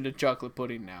aversion to chocolate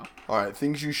pudding now. All right,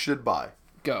 things you should buy.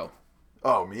 Go.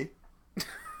 Oh, me?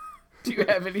 Do you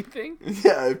have anything?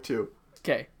 Yeah, I have 2.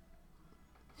 Okay.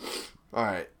 All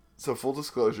right, so full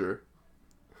disclosure,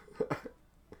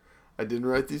 I didn't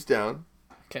write these down,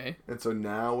 Okay. and so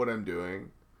now what I'm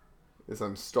doing is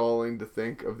I'm stalling to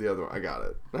think of the other one. I got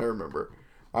it. I remember.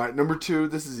 All right, number 2,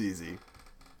 this is easy.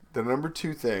 The number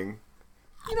 2 thing,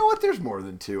 you know what? There's more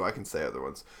than 2. I can say other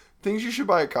ones. Things you should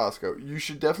buy at Costco. You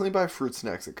should definitely buy fruit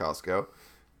snacks at Costco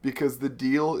because the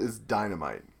deal is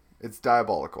dynamite. It's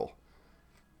diabolical.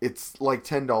 It's like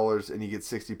 $10 and you get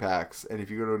 60 packs. And if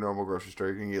you go to a normal grocery store,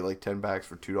 you can get like 10 packs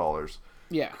for $2.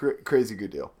 Yeah. Crazy good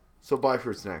deal. So buy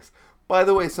fruit snacks. By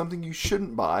the way, something you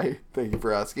shouldn't buy, thank you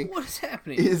for asking, What is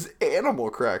happening? is animal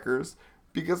crackers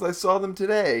because I saw them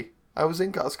today. I was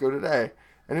in Costco today.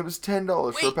 And it was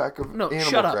 $10 for a pack of No, animal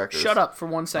shut up. crackers. Shut up for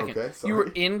 1 second. Okay, You were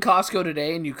sorry. in Costco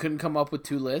today and you couldn't come up with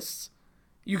 2 lists?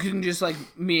 You couldn't just like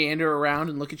meander around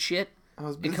and look at shit I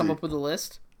was and busy. come up with a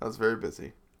list? I was very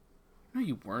busy. No,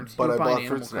 you weren't. But you I were buying bought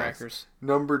animal fruit snacks. crackers.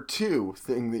 Number 2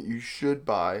 thing that you should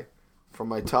buy from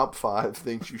my top 5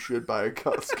 things you should buy at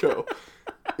Costco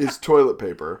is toilet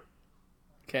paper.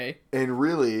 Okay. And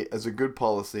really, as a good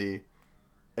policy,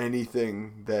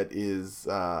 anything that is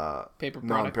Paper product.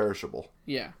 non-perishable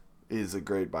Yeah. is a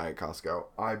great buy at Costco.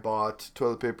 I bought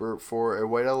toilet paper for a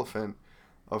white elephant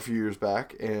a few years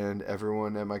back, and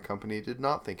everyone at my company did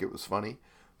not think it was funny,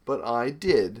 but I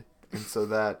did, and so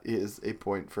that is a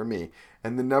point for me.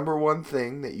 And the number 1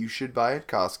 thing that you should buy at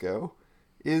Costco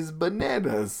is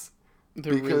bananas.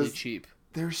 They're really Because cheap.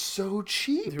 They're so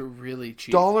cheap. They're really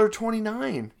cheap.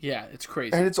 $1.29. Yeah, it's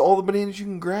crazy. And it's all the bananas you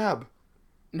can grab.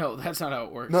 No, that's not how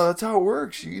it works. No, that's how it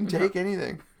works. You can take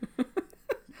anything. If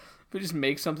we just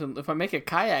make something, if I make a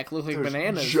kayak look like There's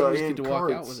bananas, you just giant get to walk out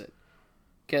carts. with it.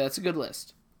 Okay, that's a good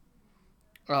list.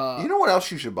 You know what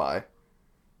else you should buy?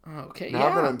 Okay, Now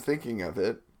yeah. that I'm thinking of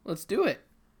it, Let's do it.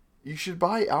 you should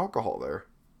buy alcohol there.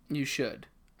 You should.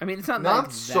 I mean, it's not Not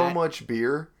like so that. much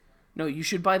beer. No, you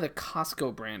should buy the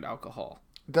Costco brand alcohol.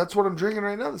 That's what I'm drinking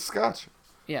right now, the scotch.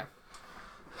 Yeah.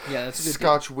 Yeah, that's a good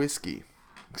Scotch whiskey.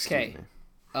 Excuse Okay.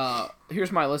 me.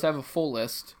 Here's my list. I have a full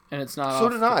list, and it's not So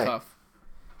off did the I.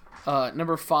 cuff.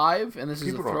 Number 5, and this People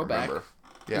is a don't throwback. remember.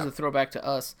 This Yeah. is a throwback to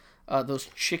us. Those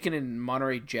chicken and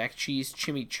Monterey Jack cheese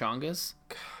chimichangas.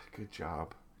 Good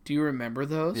job. Do you remember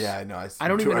those? Yeah, I know. I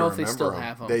don't even know if they remember still 'em.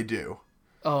 have 'em. They do.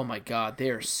 Oh my god, they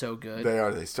are so good. They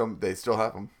are. They still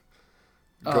have them.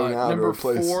 Go now to Number a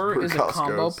place 4 where is a Costco's.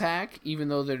 combo pack. Even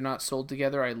though they're not sold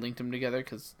together, I linked them together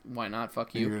because why not?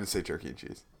 Fuck you. You're gonna say turkey and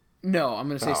cheese. No, I'm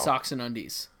gonna say Oh. socks and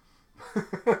undies.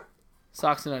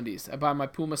 Socks and undies. I buy my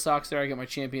Puma socks there. I get my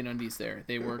Champion undies there.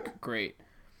 They work great.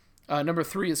 Number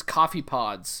 3 is coffee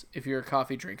pods. If you're a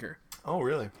coffee drinker, Oh,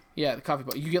 really? yeah, the coffee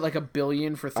pod. You get like $1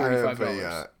 billion for I $35. have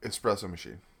a espresso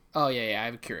machine. Oh yeah, I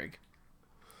have a Keurig.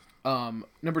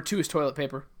 Number 2 is toilet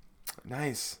paper.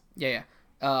 Nice. Yeah.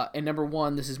 And number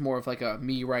one, this is more of like a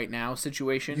me right now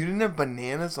situation. You didn't have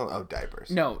bananas on diapers.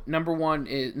 No, number one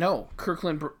is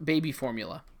Kirkland baby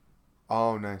formula.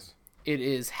 Oh, nice. It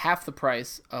is half the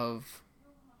price of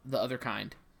the other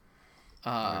kind.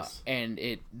 Nice. And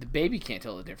the baby can't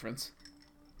tell the difference.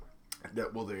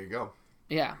 Well, there you go.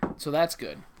 Yeah, so that's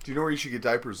good. Do you know where you should get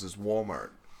diapers? Is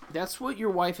Walmart. That's what your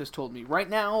wife has told me. Right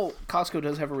now, Costco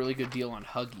does have a really good deal on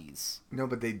Huggies. No,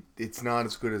 but it's not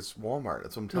as good as Walmart.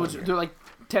 That's what I'm telling you. They're like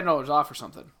 $10 off or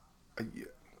something.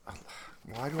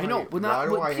 Why do I know, but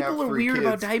people are weird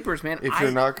about diapers, man. If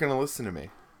you're not going to listen to me.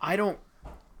 I don't.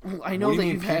 I know what do that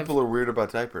you mean people are weird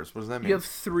about diapers? What does that mean? You have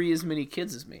 3 as many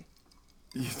kids as me.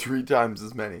 3 times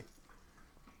as many.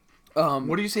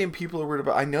 What are you saying people are weird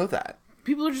about? I know that.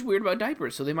 People are just weird about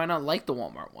diapers, so they might not like the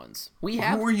Walmart ones. Who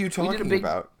are you talking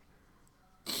about?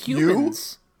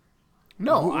 Humans. You?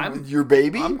 No, your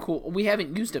baby? I'm cool. We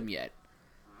haven't used them yet.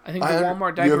 I think the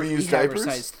Walmart diapers we have are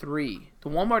size 3. The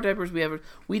Walmart diapers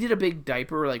we did a big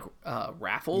diaper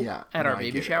raffle at our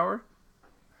baby shower.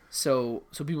 So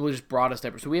people just brought us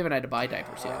diapers. So we haven't had to buy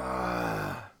diapers yet.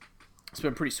 It's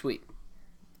been pretty sweet.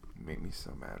 You make me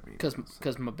so mad.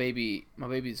 Because my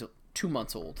baby's 2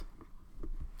 months old.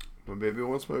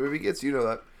 Once my baby gets, you know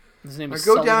that. His name is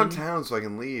Sullivan, downtown so I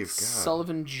can leave. God.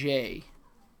 Sullivan J.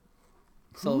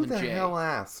 Who the hell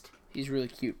asked? He's really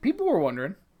cute. People were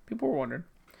wondering.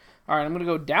 All right, I'm gonna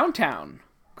go downtown,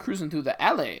 cruising through the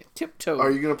alley, tiptoe.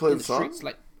 Are you gonna play the song?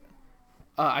 Streets,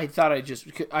 I thought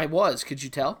I was. Could you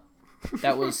tell?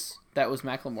 That was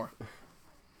Macklemore.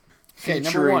 Okay,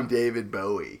 number 1. David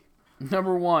Bowie.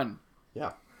 Number 1.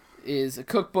 Yeah. Is a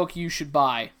cookbook you should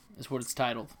buy. Is what it's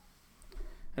titled.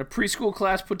 A preschool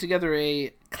class put together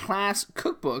a class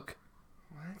cookbook.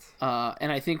 What?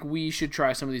 And I think we should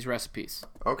try some of these recipes.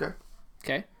 Okay.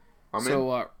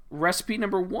 Recipe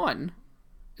number 1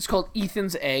 is called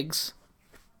Ethan's Eggs.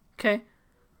 Okay.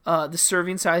 The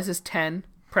serving size is 10.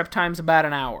 Prep time's about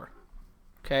an hour.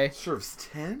 Okay. Serves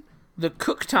 10? The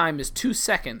cook time is 2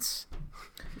 seconds.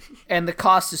 And the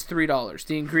cost is $3.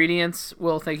 The ingredients,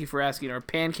 Will, thank you for asking, are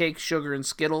pancakes, sugar, and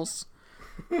Skittles.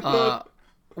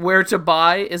 Where to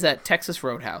buy is at Texas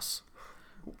Roadhouse.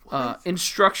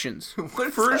 Instructions.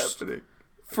 What's happening?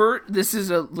 This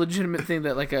is a legitimate thing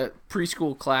that like a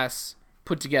preschool class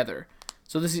put together.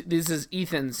 So this is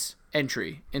Ethan's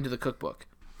entry into the cookbook.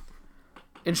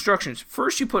 Instructions.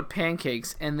 First you put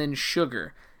pancakes and then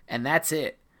sugar, and that's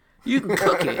it. You can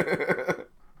cook it.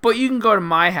 But you can go to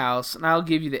my house and I'll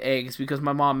give you the eggs because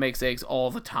my mom makes eggs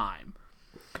all the time.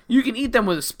 You can eat them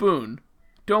with a spoon.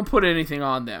 Don't put anything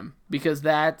on them because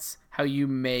that's how you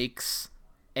makes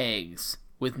eggs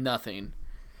with nothing.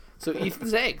 So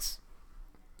Ethan's Eggs.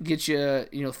 Get you,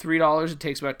 $3. It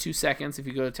takes about 2 seconds if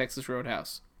you go to Texas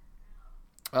Roadhouse.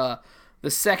 The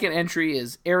second entry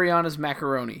is Ariana's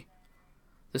Macaroni.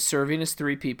 The serving is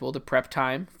 3 people. The prep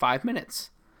time, 5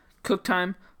 minutes. Cook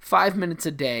time, 5 minutes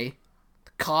a day.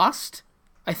 The cost,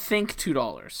 I think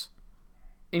 $2.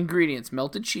 Ingredients,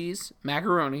 melted cheese,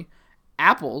 macaroni,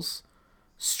 apples,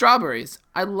 strawberries.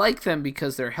 I like them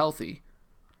because they're healthy.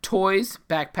 Toys,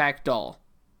 backpack, doll.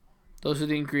 Those are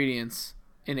the ingredients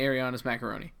in Ariana's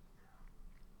Macaroni.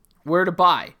 Where to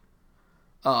buy?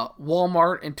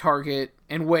 Walmart and Target.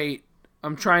 And wait,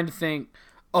 I'm trying to think.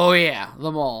 Oh yeah,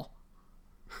 the mall.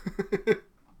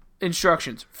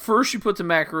 Instructions. First you put the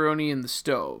macaroni in the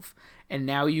stove. And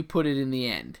now you put it in the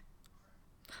end.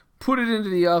 Put it into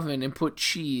the oven and put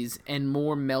cheese and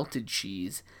more melted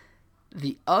cheese.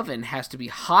 The oven has to be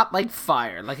hot like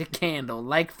fire, like a candle,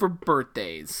 like for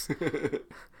birthdays.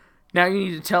 Now you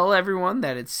need to tell everyone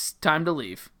that it's time to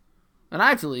leave. And I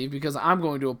have to leave because I'm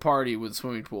going to a party with a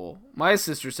swimming pool. My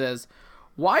sister says,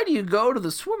 "Why do you go to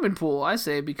the swimming pool?" I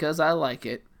say, "Because I like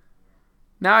it."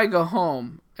 Now I go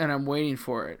home and I'm waiting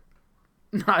for it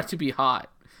not to be hot.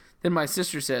 Then my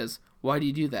sister says, "Why do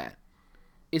you do that?"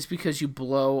 "It's because you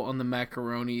blow on the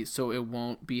macaroni so it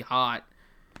won't be hot.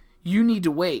 You need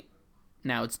to wait."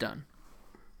 Now it's done.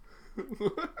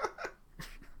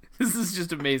 This is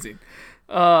just amazing.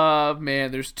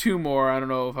 Man, there's 2 more. I don't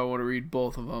know if I want to read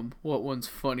both of them. What one's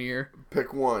funnier?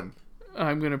 Pick one.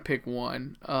 I'm going to pick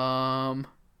one.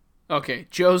 Okay,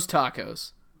 Joe's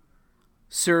Tacos.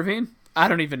 Serving? I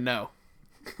don't even know.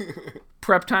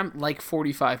 Prep time, like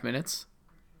 45 minutes.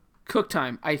 Cook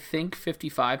time, I think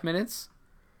 55 minutes.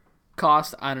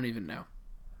 Cost, I don't even know.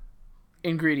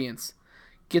 Ingredients.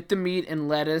 Get the meat and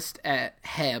lettuce at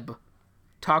Heb.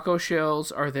 Taco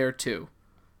shells are there too.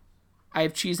 I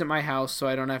have cheese at my house, so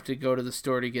I don't have to go to the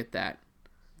store to get that.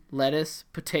 Lettuce,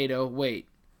 potato, wait.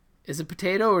 Is it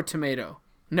potato or tomato?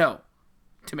 No.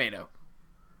 Tomato.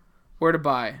 Where to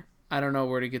buy? I don't know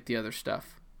where to get the other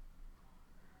stuff.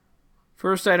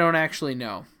 First, I don't actually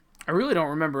know. I really don't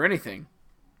remember anything.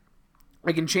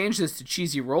 I can change this to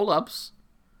cheesy roll-ups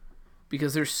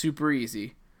because they're super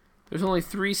easy. There's only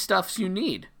 3 stuffs you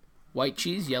need. White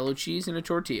cheese, yellow cheese, and a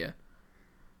tortilla.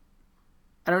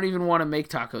 I don't even want to make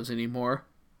tacos anymore.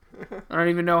 I don't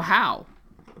even know how.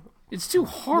 It's too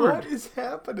hard What is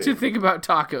happening? to think about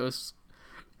tacos.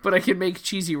 But I can make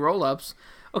cheesy roll-ups.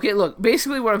 Okay, look,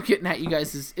 basically what I'm getting at, you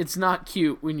guys, is it's not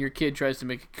cute when your kid tries to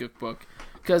make a cookbook.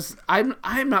 Because I'm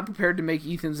not prepared to make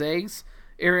Ethan's eggs,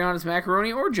 Ariana's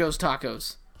macaroni, or Joe's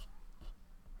tacos.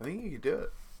 I think you can do it.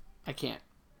 I can't.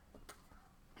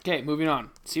 Okay, moving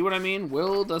on. See what I mean?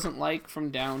 Will doesn't like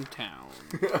from downtown.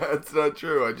 That's not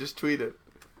true. I just tweeted.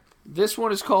 This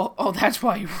one is called... Oh, that's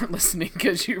why you weren't listening,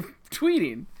 because you're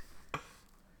tweeting.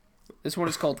 This one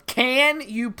is called, Can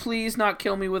You Please Not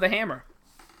Kill Me With a Hammer?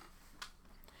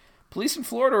 Police in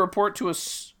Florida report to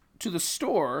the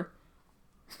store...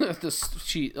 What?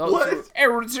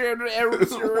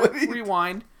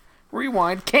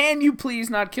 Rewind. Can you please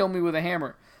not kill me with a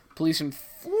hammer? Police in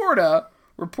Florida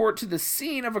report to the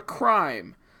scene of a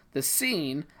crime. The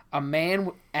scene, a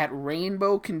man at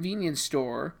Rainbow convenience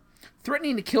store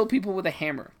threatening to kill people with a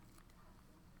hammer.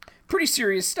 Pretty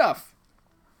serious stuff.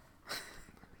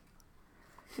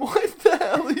 What the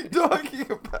hell are you talking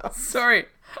about? Sorry,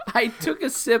 I took a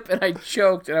sip and I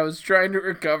choked and I was trying to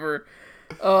recover.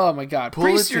 Oh my god. Pull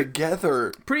it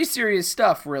together. Pretty serious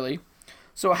stuff, really.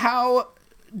 So how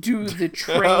do the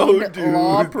trained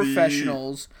law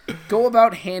professionals go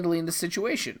about handling the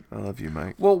situation? I love you,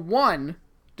 Mike. Well, 1,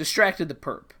 distracted the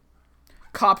perp.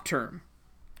 Cop term.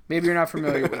 Maybe you're not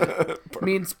familiar with it.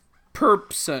 Means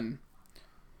perpson.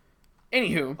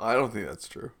 Anywho. I don't think that's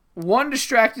true. One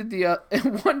distracted the I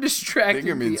think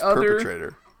it means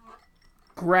perpetrator.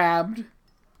 Grabbed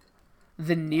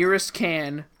the nearest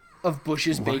can of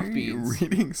Bush's baked beans. Why are you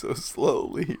reading so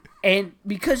slowly? And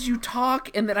because you talk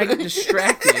and then I get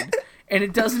distracted and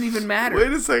it doesn't even matter.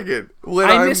 Wait a second.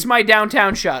 I miss my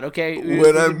downtown shot, okay?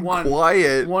 When I'm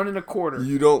quiet, 1 1/4.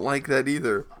 You don't like that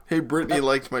either. Hey, Brittany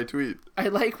liked my tweet. I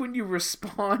like when you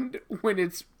respond when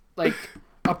it's, like,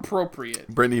 appropriate.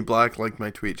 Brittany Black liked my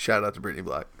tweet. Shout out to Brittany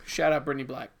Black. Shout out Brittany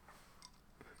Black.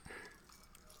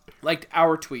 Liked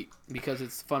our tweet because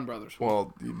it's Fun Brothers.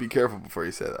 Well, be careful before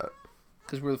you say that.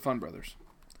 Because we're the Fun Brothers.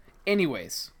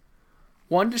 Anyways,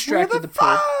 1 distracted the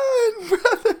perp. Fun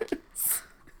Brothers.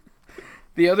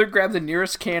 The other grabbed the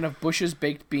nearest can of Bush's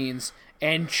baked beans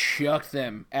and chucked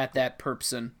them at that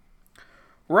perpson.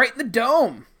 Right in the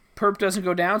dome. Perp doesn't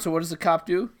go down, so what does the cop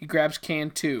do? He grabs can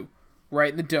 2.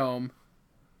 Right in the dome.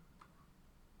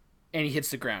 And he hits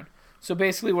the ground. So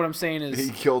basically what I'm saying is... He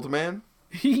killed a man?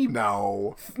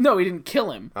 No, he didn't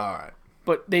kill him. All right.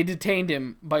 But they detained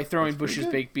him by throwing Bush's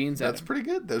baked beans at him. That's pretty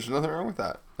good. There's nothing wrong with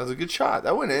that. That's a good shot.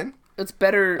 That went in. It's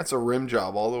better... That's a rim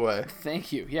job all the way.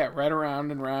 Thank you. Yeah, right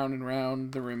around and round and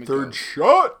round the rim it Third goes.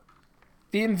 shot.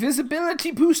 The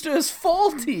invisibility booster is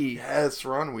faulty. Yes,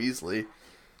 Ron Weasley.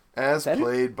 As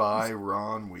played by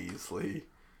Ron Weasley.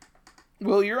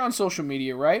 Well, you're on social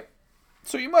media, right?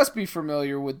 So you must be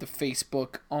familiar with the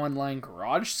Facebook online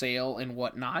garage sale and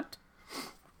whatnot.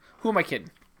 Who am I kidding?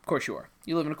 Of course you are.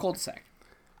 You live in a cul-de-sac.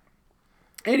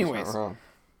 Anyways,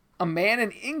 a man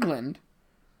in England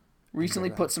recently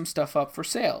put some stuff up for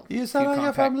sale. You sound like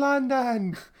you're from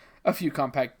London. A few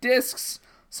compact discs,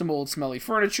 some old smelly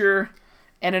furniture,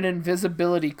 and an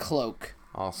invisibility cloak.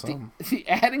 Awesome. The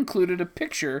ad included a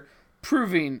picture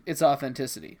proving its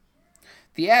authenticity.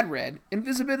 The ad read,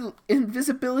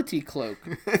 invisibility cloak,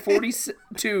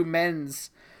 42 men's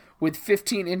with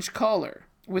 15-inch collar,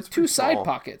 with 2 side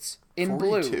pockets, in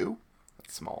 42? blue.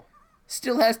 That's small.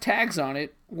 Still has tags on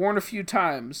it, worn a few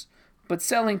times, but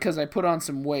selling because I put on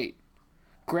some weight.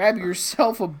 Grab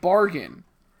yourself a bargain.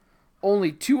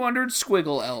 Only 200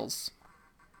 squiggle L's.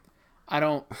 I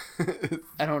don't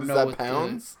know that what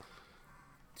pounds?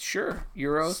 Sure.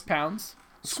 Euros, pounds.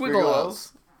 Squiggle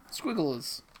L's.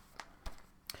 Squiggles.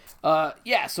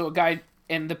 Yeah, so a guy,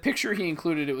 and the picture he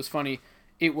included, it was funny.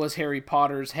 It was Harry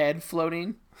Potter's head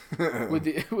floating with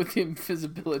the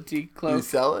invisibility cloak. Did you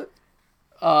sell it?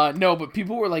 No, but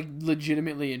people were like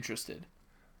legitimately interested.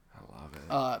 I love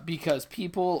it. Because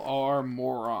people are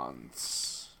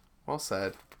morons. Well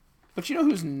said. But you know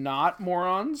who's not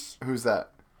morons? Who's that?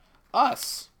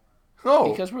 Us.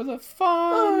 Oh. Because we're the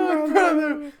fun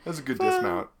brother. That's a good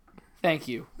dismount. Thank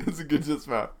you. That's a good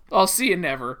dismount. I'll see you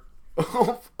never.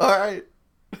 All right.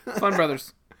 Fun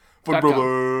Brothers.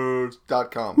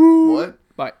 Funbrothers.com. What?